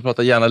 Ja, jag får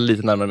prata gärna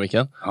lite närmare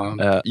micken.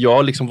 Ja.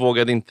 Jag liksom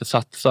vågade inte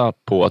satsa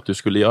på att du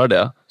skulle göra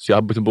det. Så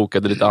jag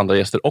bokade lite andra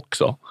gäster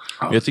också.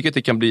 Ja. Men jag tycker att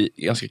det kan bli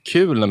ganska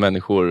kul när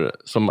människor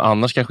som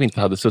annars kanske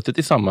inte hade suttit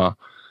i samma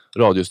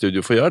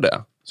radiostudio får göra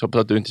det. Så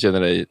hoppas att du inte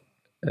känner dig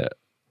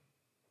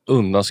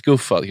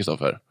undanskuffad,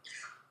 Kristoffer.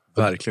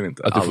 Verkligen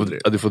inte.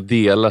 Att du får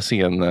dela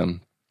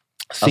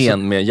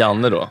scen med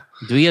Janne då.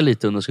 Du är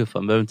lite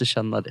undanskuffad, men behöver inte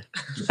känna det.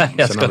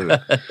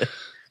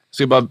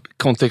 Så jag bara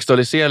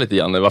kontextualisera lite,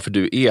 Janne, varför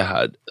du är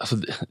här. Alltså,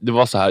 det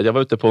var så här, jag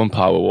var ute på en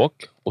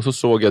powerwalk och så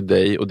såg jag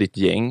dig och ditt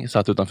gäng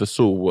satt utanför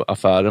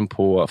zoo-affären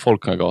på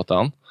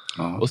Folkungagatan.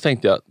 Ja. Och så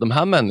tänkte jag, de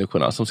här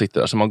människorna som sitter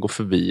där, som man går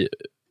förbi,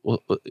 och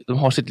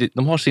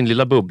de har sin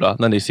lilla bubbla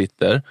när ni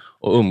sitter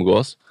och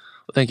umgås.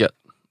 Och tänkte jag,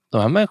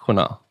 de här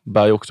människorna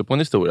bär ju också på en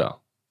historia.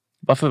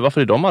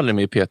 Varför är de aldrig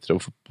med i P3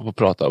 och får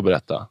prata och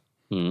berätta?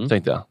 Så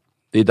tänkte jag,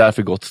 det är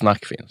därför Gott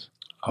Snack finns.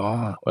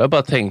 Ja. Och jag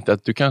bara tänkte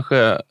att du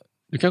kanske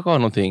har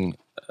någonting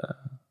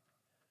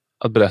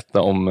att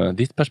berätta om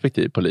ditt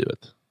perspektiv på livet.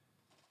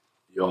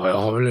 Ja, jag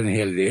har väl en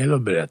hel del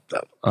att berätta.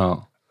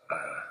 Ja.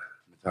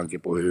 Med tanke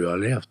på hur jag har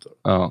levt.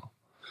 Ja.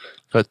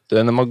 För att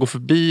när man går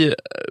förbi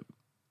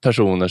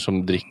personer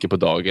som dricker på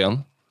dagen,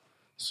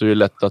 så är det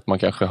lätt att man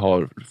kanske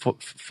har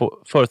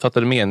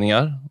förutfattade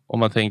meningar. Om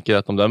man tänker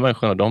att de där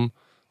människorna,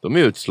 de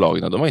är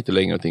utslagna. De har inte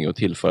längre någonting att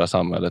tillföra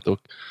samhället. Och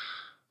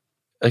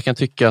jag kan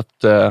tycka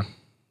att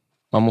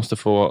man måste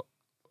få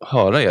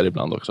höra er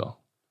ibland också.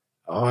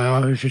 Ja, jag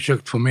har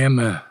försökt få med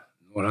mig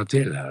några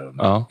till här.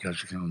 Ja.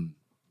 Kanske kan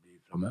bli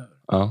framöver.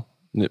 Ja,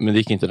 men det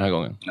gick inte den här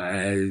gången?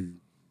 Nej,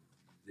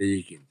 det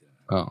gick inte.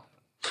 Ja.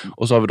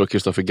 Och så har vi då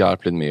Kristoffer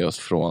Garplind med oss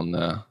från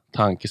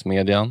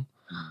Tankesmedjan.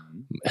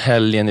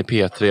 Helgen i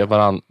P3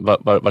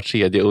 var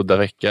tredje udda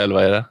vecka, eller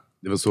vad är det?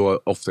 Det var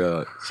så ofta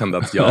jag kände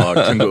att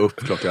jag kunde gå upp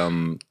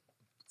klockan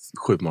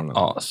 7 på morgonen.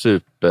 Ja,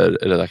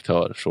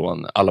 superredaktör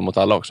från Alla mot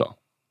alla också.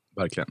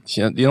 Verkligen.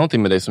 Det är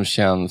någonting med dig som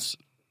känns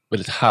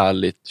väldigt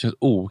härligt, känns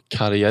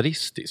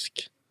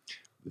okarriäristisk.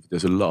 Det är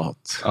så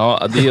lat.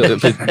 Ja,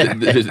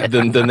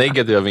 den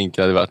negativa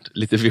vinkeln hade varit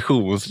lite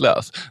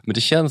visionslös. Men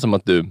det känns som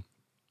att du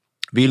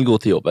vill gå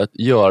till jobbet,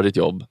 göra ditt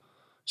jobb,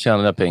 tjäna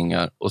dina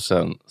pengar och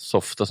sen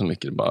softa så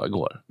mycket det bara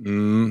går.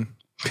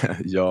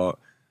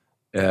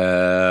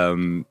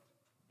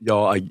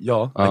 Ja, I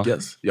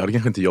guess. Jag hade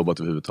kanske inte jobbat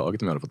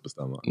överhuvudtaget om jag hade fått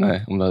bestämma.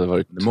 Nej, om det hade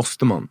varit... Det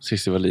måste man.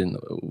 Cissi Wallin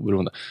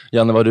oberoende.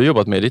 Janne, vad har du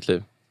jobbat med i ditt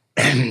liv?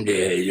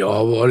 Jag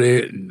har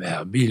varit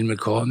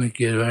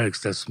bilmekaniker,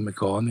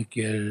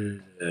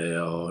 verkstadsmekaniker.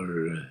 Jag har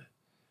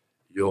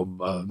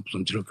jobbat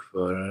som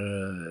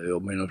truckförare. Jag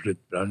jobbar inom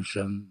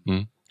flyttbranschen.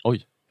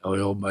 Oj. Jag har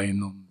jobbat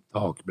inom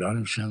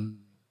takbranschen.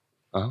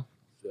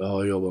 Jag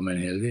har jobbat med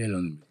en hel del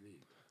under mitt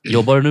liv.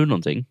 Jobbar du nu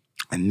någonting?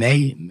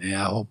 Nej, men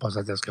jag hoppas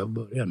att jag ska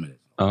börja med det.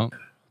 Ja.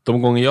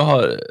 De gånger jag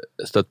har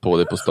stött på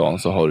dig på stan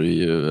så har du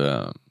ju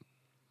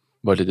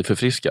varit lite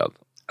förfriskad.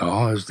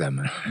 Ja, det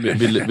stämmer.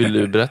 Vill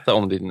du berätta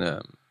om din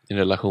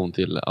relation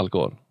till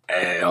alkohol?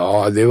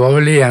 Ja, det var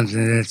väl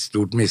egentligen ett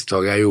stort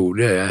misstag jag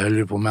gjorde. Jag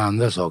höll på med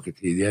andra saker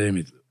tidigare i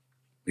mitt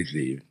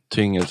liv.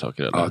 Tyngre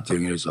saker? Eller? Ja,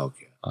 tyngre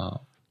saker.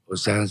 Och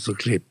sen så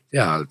klippte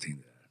jag allting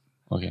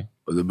där. Okay.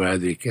 Och då började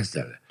jag dricka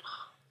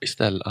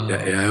istället. Jag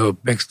är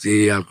uppväxt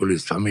i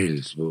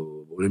alkoholistfamilj,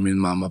 så både min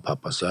mamma och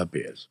pappa söp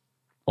ihjäl.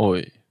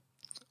 Oj.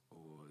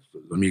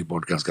 Och de gick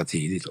bort ganska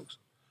tidigt också.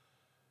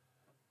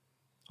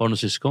 Har du några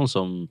syskon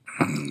som...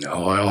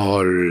 Ja, jag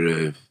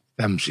har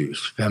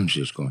 5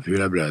 syskon.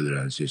 4 bröder och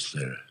en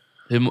syster.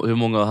 Hur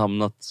många har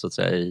hamnat så att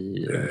säga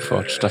i...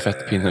 fört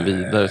stafettpinnen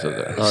vidare så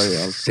att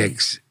säga?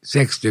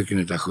 6 stycken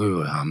utav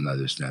 7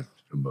 hamnade snett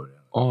från början.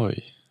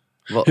 Oj.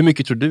 Hur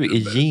mycket tror du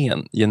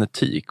är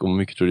genetik och hur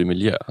mycket tror du är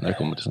miljö när det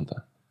kommer till sånt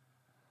här?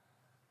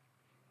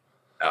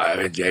 Ja, jag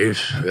vet,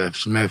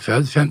 eftersom jag är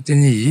född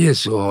 59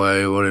 så har jag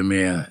ju varit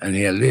med en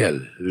hel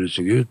del hur det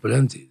såg ut på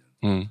den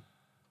tiden.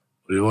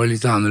 Och det var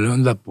lite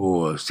annorlunda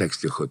på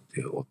 60, 70,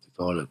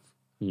 80-talet.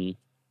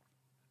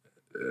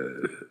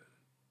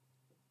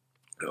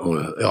 Och,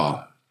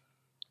 ja.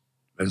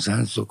 Men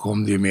sen så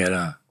kom det ju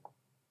mera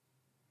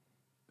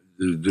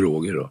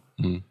droger då.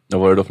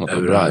 Vad var det då för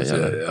något? Braj,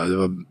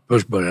 ja,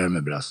 först började det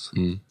med brass.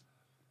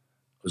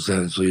 Och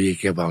sen så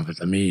gick jag på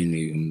amfetamin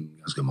i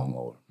ganska många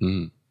år.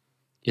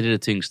 Är det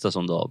tyngsta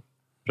som du har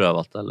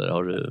prövat eller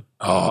har du...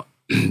 Ja,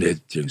 det är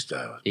det tyngsta.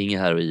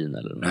 Ingen heroin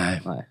eller något?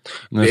 Nej.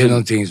 Det är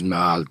någonting som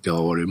jag alltid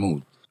har varit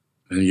emot.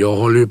 Men jag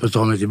håller ju på att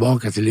ta mig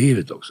tillbaka till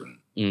livet också.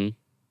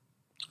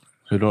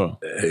 Hur då?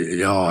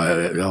 Ja,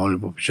 jag håller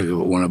på att försöka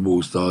ordna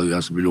bostad,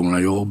 jag ska låna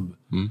jobb.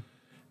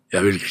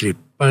 Jag vill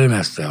klippa det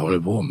mesta jag håller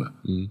på med.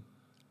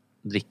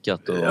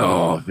 Drickat och...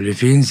 Ja, för det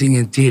finns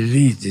ingen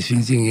tillit, det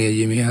finns ingen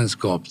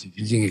gemenskap, det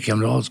finns ingen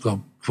kamratskap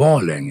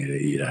kvar längre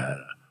i det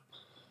här.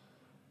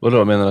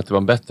 Vadå, menar du att det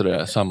var en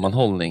bättre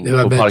sammanhållning det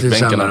var på bättre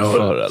parkbänkarna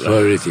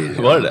förr i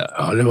tiden? Var det det?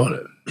 Ja, det var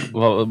det.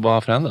 Vad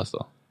har förändrats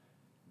då?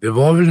 Det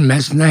var väl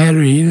mest när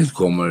heroinet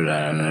kommer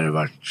där, när det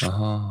var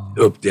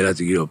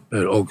uppdelat i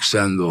grupper. Och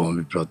sen då om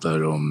vi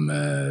pratar om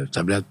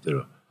tabletter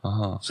då.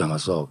 Samma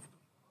sak.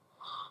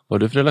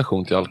 Vad har du för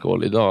relation till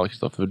alkohol idag,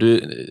 Kristoffer?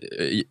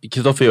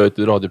 Kristoffer gör ett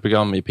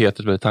radioprogram i P3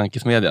 som heter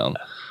Tankesmedjan.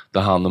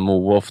 Där han och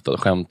Moa ofta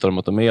skämtar om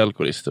att de är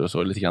alkoholister och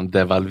så. Lite grann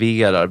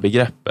devalverar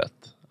begreppet.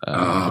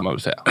 Kan man väl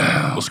säga.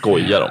 Och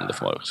skojar om det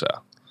får man också säga.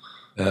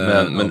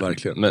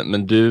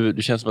 Men du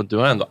känns som att du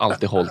har ändå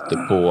alltid hållit det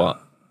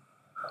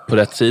på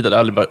rätt sida. Det har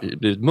aldrig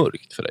blivit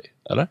mörkt för dig,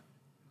 eller?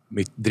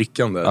 Mitt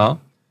drickande? Ja.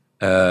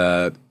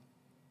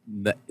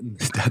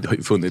 Det har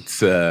ju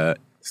funnits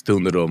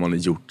stunder då man har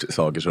gjort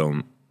saker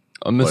som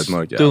varit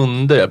mörka.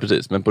 Stunder, ja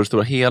precis. Men på det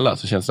stora hela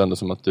så känns det ändå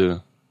som att du är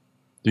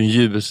en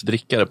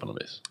ljusdrickare på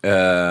något vis.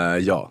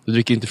 Ja. Du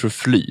dricker inte för att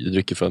fly, du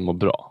dricker för att må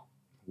bra.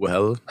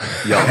 Well,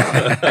 ja.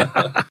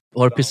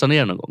 Har du pissat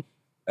ner någon gång?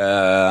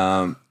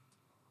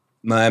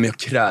 Nej, men jag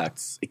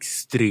kräks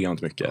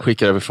extremt mycket.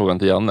 Skickar över frågan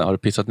till Janne. Har du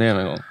pissat ner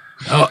någon gång?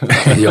 Ja,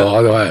 det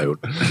har jag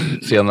gjort.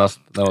 Senast?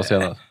 När var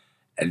senast?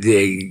 Det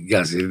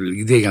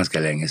är ganska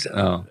länge sedan.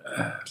 Ja.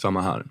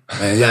 Samma här.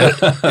 Men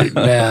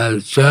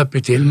jag köper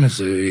till mig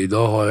så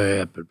idag har jag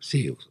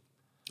epilepsi också.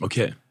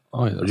 Okej.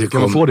 Okay.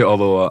 Kan man få det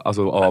av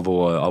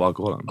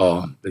alkoholen?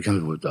 Ja, det kan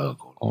du få av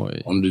alkohol.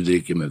 Oj. Om du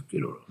dricker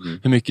mycket då.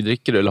 Hur mycket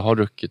dricker du eller har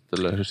druckit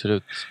eller hur ser det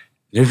ut?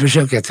 Nu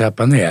försöker jag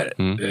trappa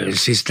ner.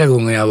 Sista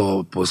gången jag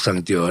var på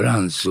Sankt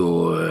Göran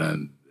så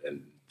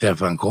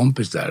träffade en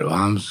kompis där och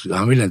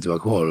han ville inte vara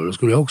kvar och då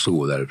skulle jag också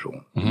gå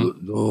därifrån.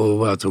 Då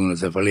var jag tvungen att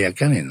träffa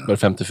läkaren innan. Var det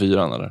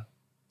 54 eller?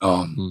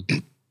 Ja.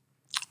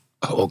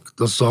 Och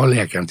då sa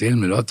läkaren till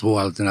mig, du har 2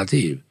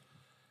 alternativ.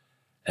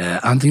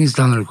 Antingen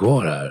stannar du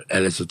kvar här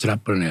eller så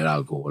trappar du ner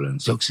alkoholen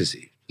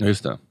successivt. Ja,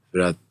 just det. För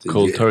att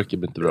cold turkey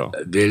blir inte bra.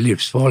 Det är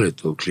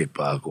livsfarligt att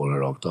klippa alkoholen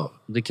rakt av.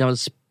 Det kan väl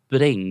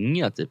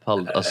spränga typ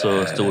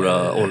alltså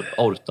stora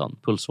ortan,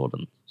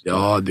 pulsvården.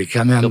 Ja, det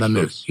kan hända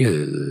mycket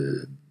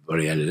vad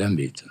det gäller den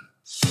biten.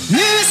 Nu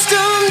är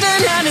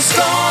stunden här, nu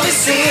ska vi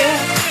se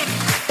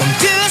om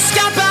du är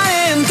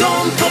skarpare än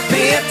de på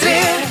P3.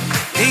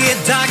 Det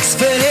är dags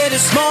för Är du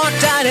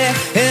smartare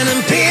än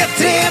en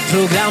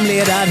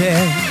P3-programledare?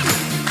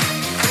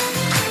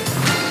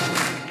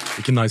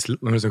 Vilken nice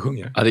vem är det som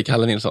sjunger? Ja, det är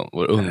Kalle Nilsson,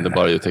 vår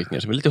underbara ljudtekniker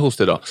som är lite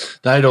hostig idag.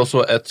 Det här är då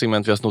så ett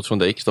segment vi har snott från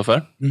dig,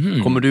 Kristoffer.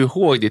 Kommer du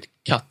ihåg ditt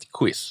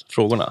kattquiz?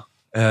 Frågorna?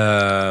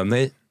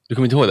 Nej. Du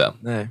kommer inte ihåg det?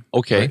 Nej.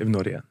 Okej. Jag vet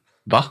nog det.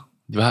 Va?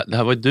 Det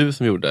här var ju du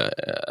som gjorde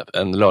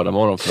en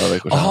lördagmorgon för några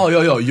veckor sedan.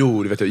 Ja,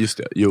 jo, det vet jag. Just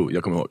det. Jo,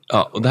 jag kommer ihåg.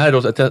 Ja, och det här är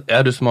då,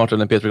 är du smartare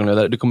än en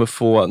P3-programledare? Du kommer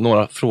få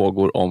några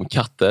frågor om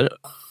katter.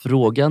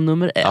 Fråga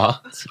nummer 1.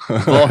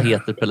 Vad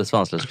heter Pelle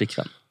Svanslös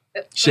flickvän?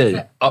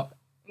 Tjej. Ja.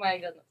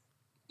 Maja.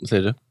 Vad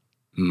säger du?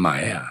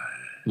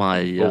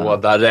 Maja.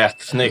 Båda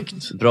rätt,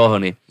 snyggt. Bra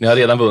hörni. Ni har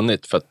redan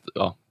vunnit för att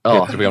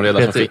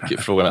P3-programledaren som fick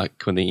frågorna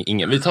kunde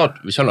ingen. Vi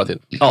kör några till.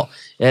 Ja.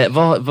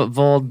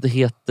 Vad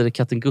heter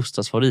katten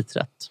Gustavs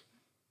favoriträtt?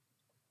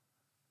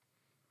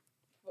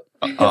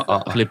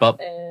 Flippa.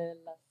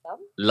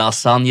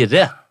 Lasagne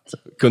rätt.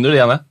 Kunde du det,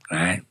 Janne?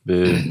 Nej.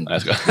 Nej,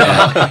 jag ska.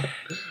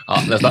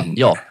 Ja, nästa.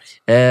 Ja.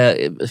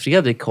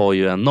 Fredrik har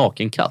ju en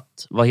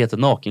nakenkatt. Vad heter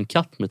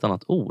nakenkatt med ett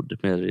annat ord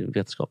mer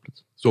vetenskapligt?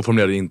 Så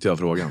formulerade inte jag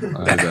frågan.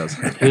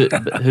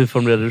 Hur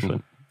formulerade du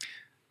frågan?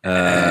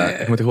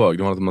 Jag kommer inte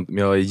ihåg. Men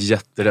jag är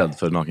jätterädd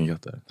för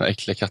nakenkatter.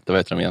 Äckliga katter, vad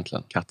heter de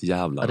egentligen?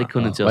 Kattjävlar. Ja, det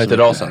kunde inte jag. Vad heter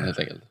rasen helt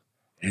enkelt?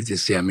 Inte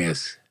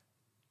siames.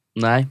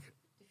 Nej.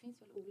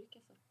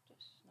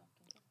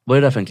 Vad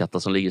är det för en katta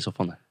som ligger i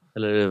soffan där?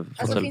 Eller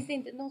finns det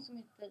inte någon som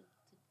heter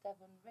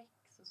Devon Rex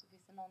och så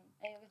finns det någon...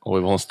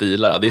 Oj, vad hon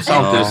stilar. Det är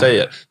sant det du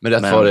säger. Men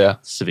rätt var det...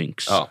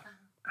 Sphinx. Ja.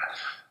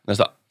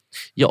 Nästa.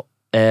 Ja.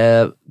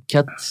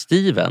 Cat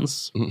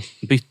Stevens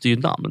bytte ju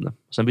namn.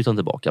 Sen bytte han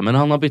tillbaka. Men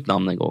han har bytt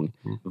namn en gång.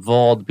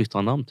 Vad bytte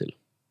han namn till?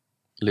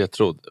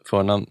 Ledtråd.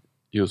 Förnamn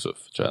Yusuf,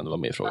 tror jag det var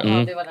med i frågan.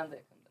 Ja, det var den du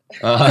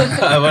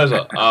kunde. Var det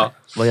så? Ja.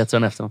 Vad heter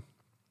han efter?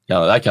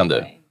 Ja, det här kan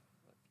du.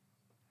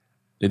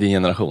 Det är din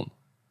generation.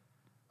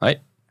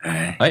 Nej.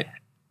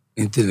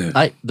 Inte nu.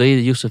 Nej, det är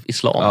Yusuf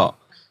Islam. Ja.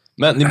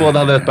 Men ni båda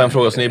hade rätt på en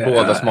fråga, så ni är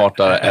båda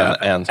smartare än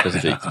en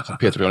specifik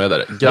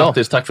P3-programledare.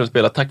 Grattis, tack för att du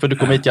spelade. Tack för att du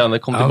kom hit, Janne.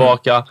 Kom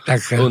tillbaka.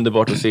 Tack.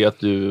 Underbart att se att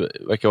du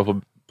verkar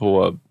vara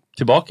på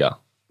tillbaka.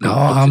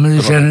 Ja, men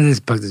det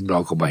kändes faktiskt bra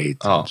att komma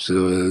hit. Ja. Så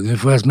nu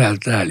får jag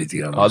smälta här lite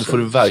grann. Ja, det får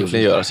du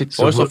verkligen göra. Sitt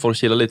kvar så får du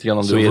chilla lite grann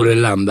om du vill. Så får det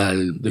landa.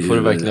 Det får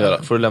du verkligen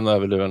göra. Får du lämna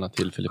över lurarna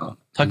till Filippa. Ja.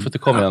 Tack för att du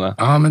kom, Janne.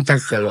 Ja, men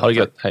tack själv. Ha det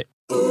gött. Hej.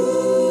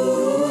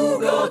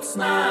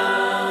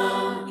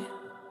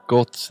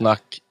 Gott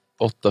snack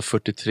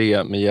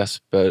 8.43 med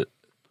Jesper,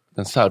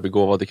 den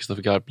särbegåvade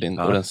Kristoffer Garplind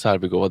och den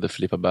särbegåvade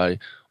Filippa Berg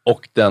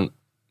och den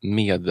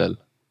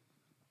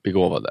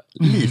medelbegåvade,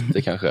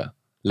 lite kanske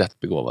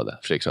lättbegåvade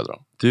Fredrik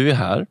Söderholm. Du är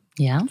här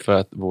för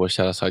att vår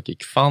kära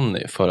sidekick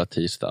Fanny förra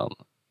tisdagen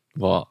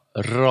var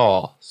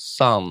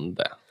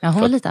rasande. Ja,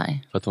 hon var lite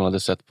arg. För att hon hade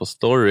sett på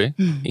story,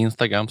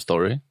 Instagram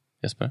story,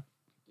 Jesper.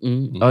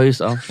 Ja, just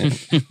det.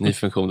 Ny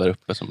funktion där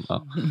uppe som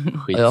skitsamma.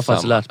 Jag har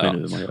faktiskt lärt mig nu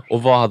hur man gör.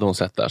 Och vad hade hon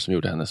sett där som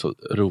gjorde henne så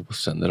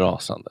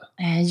rosenrasande?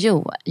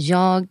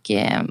 Jag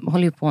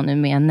håller ju på nu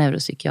med en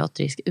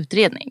neuropsykiatrisk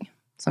utredning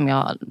som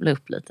jag la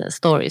upp lite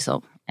stories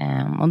om.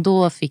 Och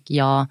då fick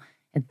jag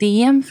ett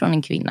DM från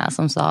en kvinna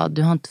som sa: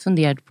 du har inte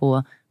funderat på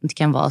om det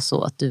kan vara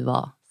så att du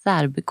var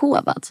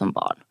särbegåvad som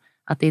barn.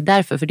 Att det är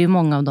därför, för det är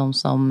många av dem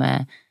som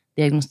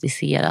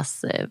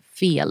diagnostiseras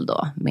fel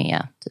då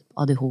med typ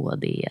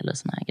ADHD eller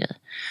såna här grejer.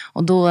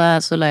 Och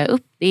då så la jag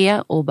upp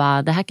det och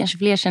bara, det här kanske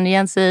fler känner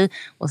igen sig.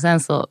 Och sen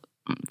så,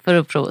 för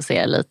att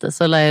provocera lite,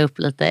 så la jag upp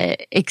lite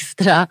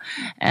extra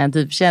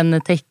typ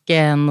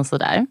kännetecken och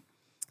sådär.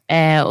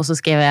 Och så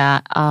skrev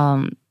jag,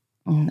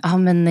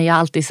 men jag har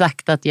alltid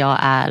sagt att jag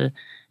är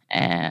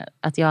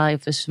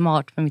för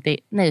smart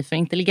för för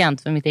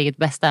intelligent för mitt eget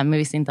bästa, men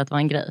visste inte att det var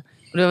en grej.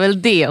 Och det var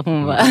väl det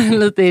hon var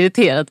lite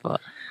irriterad på.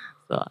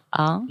 Så,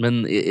 ja.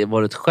 Men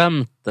var det ett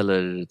skämt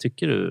eller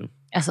tycker du?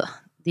 Alltså,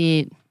 det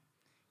är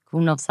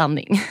korn av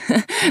sanning.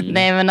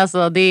 Nej, men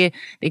alltså det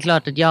är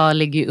klart att jag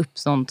lägger upp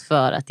sånt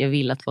för att jag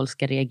vill att folk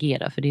ska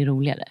reagera, för det är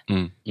roligare.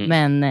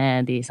 Men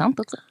det är sant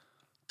också.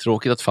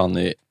 Tråkigt att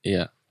Fanny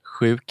är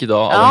sjuk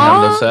idag av en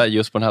händelse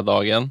just på den här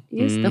dagen.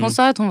 Just det, hon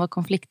sa att hon var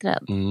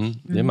konflikträdd.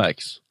 Det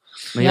märks.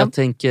 Men jag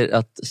tänker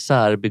att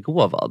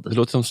särbegåvad. Det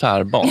låter som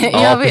särbarn.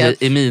 Jag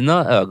vet. I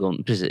mina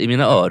ögon, precis, i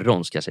mina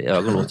öron ska jag säga.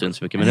 Ögon låter inte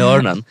så mycket, men i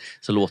öronen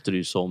så låter det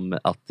ju som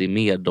att det är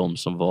mer de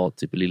som var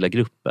typ i lilla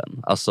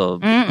gruppen. Alltså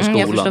på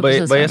skolan. Vad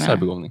är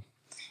särbegåvning?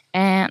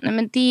 Nej,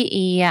 men det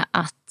är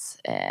att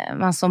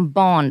man som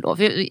barn då,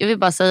 för jag vill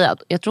bara säga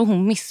att jag tror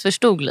hon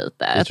missförstod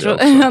lite. Jag tror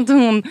att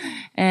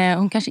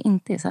hon kanske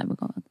inte är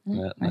särbegåvad.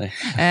 Nej.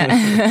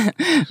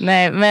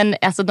 Nej, men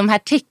alltså de här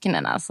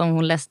tecknena som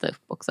hon läste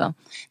upp också,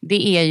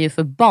 det är ju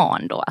för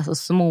barn då, alltså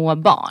små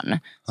barn.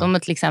 Som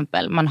till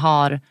exempel man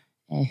har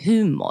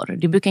humor.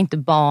 Det brukar inte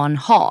barn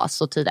ha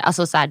så tidigt.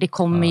 Alltså så här, det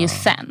kommer ju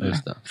sen.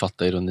 Just det.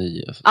 Fatta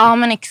ironi. Ja,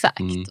 men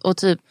exakt. Och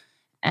typ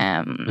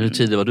Men hur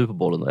tidigt var du på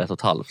bollen då?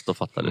 1,5? Då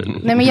fattar du.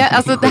 Nej, men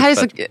alltså, det här är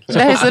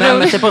så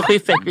roligt. På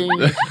skiffet.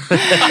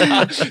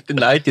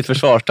 United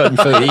försvarstag.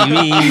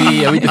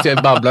 Jag vill inte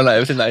säga babblarna. Jag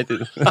vill säga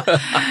United.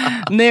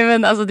 Nej,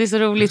 men alltså, det är så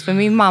roligt för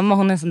min mamma,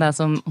 hon är sån där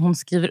som hon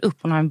skriver upp.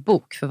 Hon har en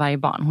bok för varje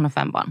barn. Hon har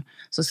 5 barn.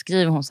 Så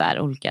skriver hon så här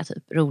olika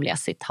typ roliga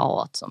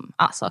citat som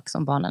saker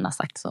som barnen har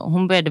sagt. Så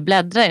hon började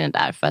bläddra i den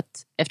där för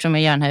att eftersom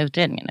jag gör den här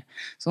utredningen nu.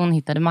 Så hon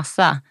hittade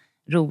massa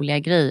roliga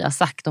grejer. Jag har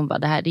sagt om bara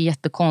det här, det är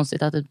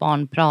jättekonstigt att ett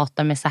barn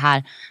pratar med så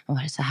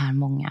här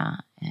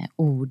många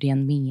ord i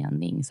en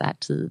mening så här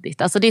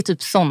tidigt. Alltså det är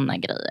typ sådana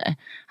grejer.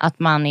 Att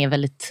man är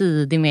väldigt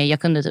tidig med, jag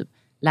kunde typ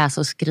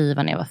läsa och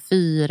skriva när jag var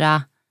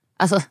 4.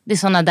 Alltså det är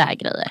sådana där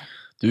grejer.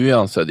 Du är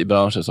ansedd i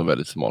branschen som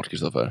väldigt smart,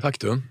 Kristoffer. Tack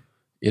du.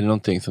 Är det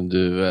någonting som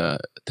du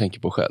tänker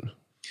på själv?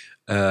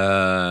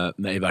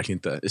 Nej, verkligen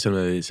inte. Jag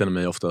känner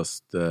mig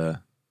oftast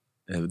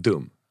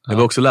dum. Jag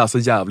vill också läsa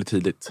jävligt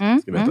tidigt.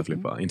 Ska jag veta,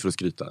 Filippa. Inte för att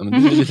skryta.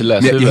 Men du är lite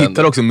läshuvud. Jag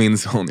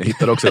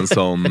hittar också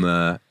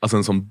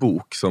en sån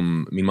bok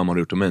som min mamma har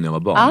gjort om mig när jag var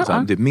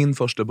barn. Det är min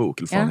första bok,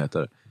 eller vad heter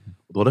det.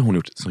 Och då hade hon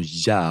gjort en sån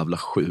jävla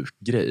sjuk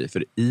grej.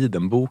 För i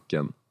den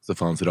boken så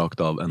fanns rakt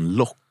av en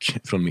lock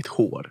från mitt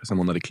hår som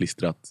hon hade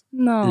klistrat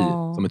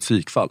i som ett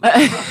psykfall.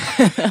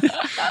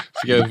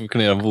 Ska jag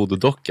kunna göra en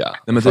voodoo-docka?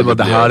 Nej, men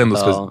det här är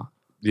ändå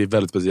det är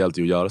väldigt speciellt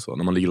att göra så.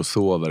 När man ligger och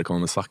sover, kommer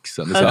med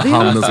saxen. Det är så här,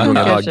 handen som går i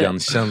raggan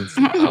känns.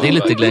 Det är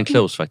lite Glenn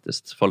Close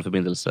faktiskt. Farlig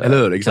förbindelse. Eller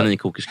hur?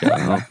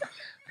 Kaninkokerska.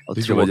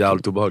 Det var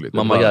jävligt obehagligt.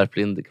 Mamma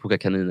Järplind kokar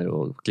kaniner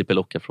och klipper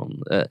lockar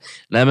från...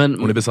 nej, men...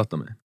 Hon är besatt av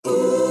mig.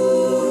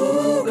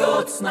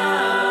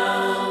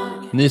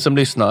 Ni som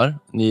lyssnar,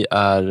 ni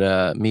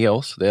är med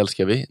oss. Det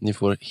älskar vi. Ni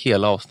får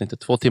hela avsnittet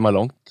 2 timmar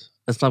långt.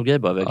 En snabb grej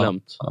bara, vi har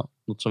glömt.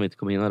 Något som vi inte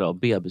kommer in idag.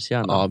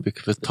 Bebishjärnan. Ja, vi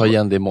får ta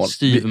igen det imorgon.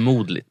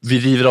 Styvmodligt. Vi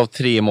river av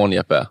 3 imorgon,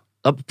 Jeppe.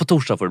 Ja, på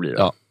torsdag får det bli det.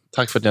 Ja.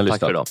 Tack för att ni har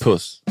lyssnat.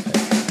 Puss.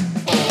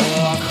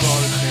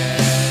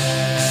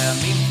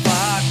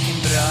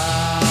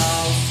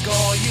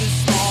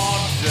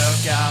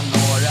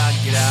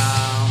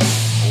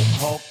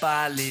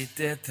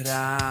 Lite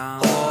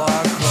tram.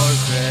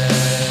 Jorge,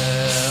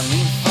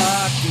 min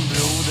fucking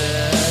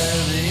broder.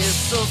 Det är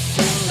så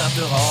synd att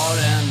du har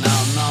en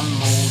annan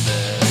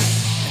moder.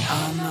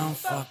 En annan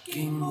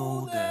fucking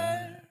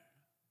moder.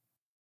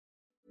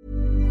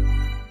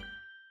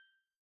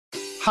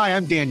 Hi,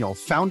 I'm Daniel,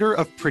 founder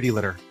of Pretty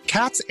Litter.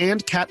 Cats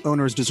and cat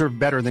owners deserve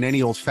better than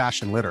any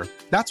old-fashioned litter.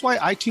 That's why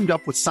I teamed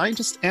up with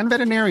scientists and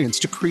veterinarians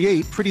to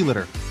create Pretty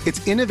Litter.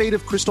 Its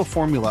innovative crystal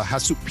formula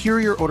has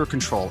superior odor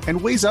control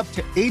and weighs up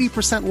to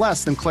 80%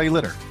 less than clay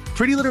litter.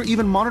 Pretty Litter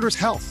even monitors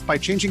health by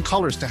changing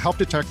colors to help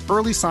detect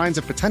early signs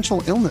of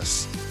potential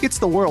illness. It's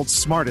the world's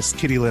smartest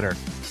kitty litter.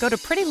 Go to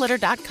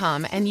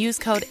prettylitter.com and use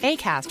code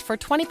ACAST for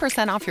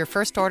 20% off your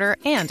first order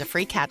and a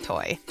free cat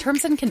toy.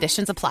 Terms and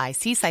conditions apply.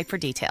 See site for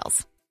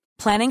details.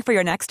 Planning for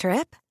your next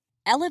trip?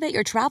 Elevate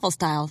your travel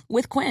style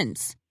with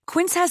Quince.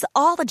 Quince has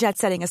all the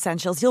jet-setting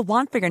essentials you'll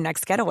want for your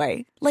next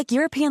getaway, like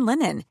European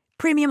linen,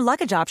 premium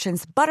luggage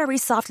options, buttery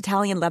soft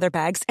Italian leather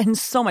bags, and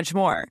so much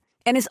more.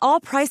 And is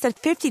all priced at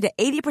 50 to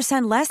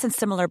 80% less than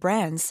similar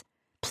brands.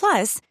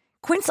 Plus,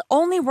 Quince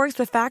only works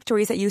with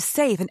factories that use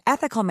safe and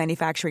ethical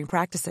manufacturing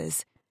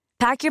practices.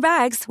 Pack your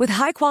bags with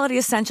high-quality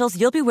essentials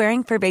you'll be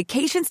wearing for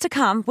vacations to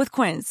come with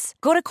Quince.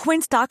 Go to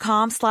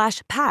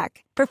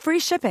quince.com/pack for free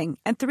shipping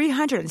and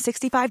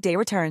 365-day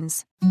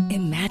returns.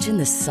 Imagine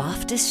the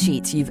softest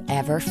sheets you've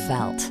ever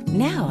felt.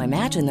 Now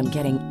imagine them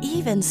getting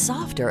even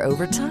softer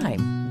over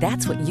time.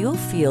 That's what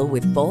you'll feel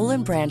with Boll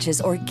 &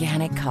 Branch's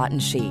organic cotton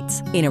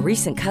sheets. In a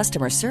recent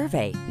customer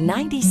survey,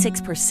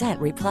 96%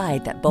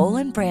 replied that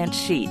Boll & Branch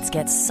sheets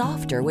get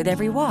softer with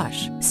every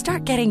wash.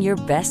 Start getting your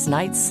best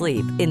night's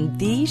sleep in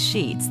these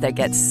sheets that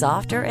get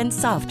softer and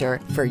softer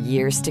for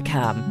years to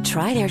come.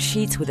 Try their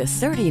sheets with a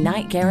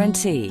 30-night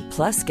guarantee.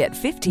 Plus, get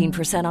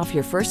 15% off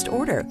your first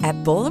order at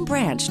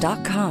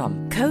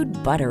bollandbranch.com. Code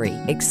BUTTERY.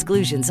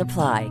 Exclusions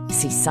apply.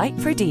 See site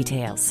for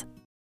details.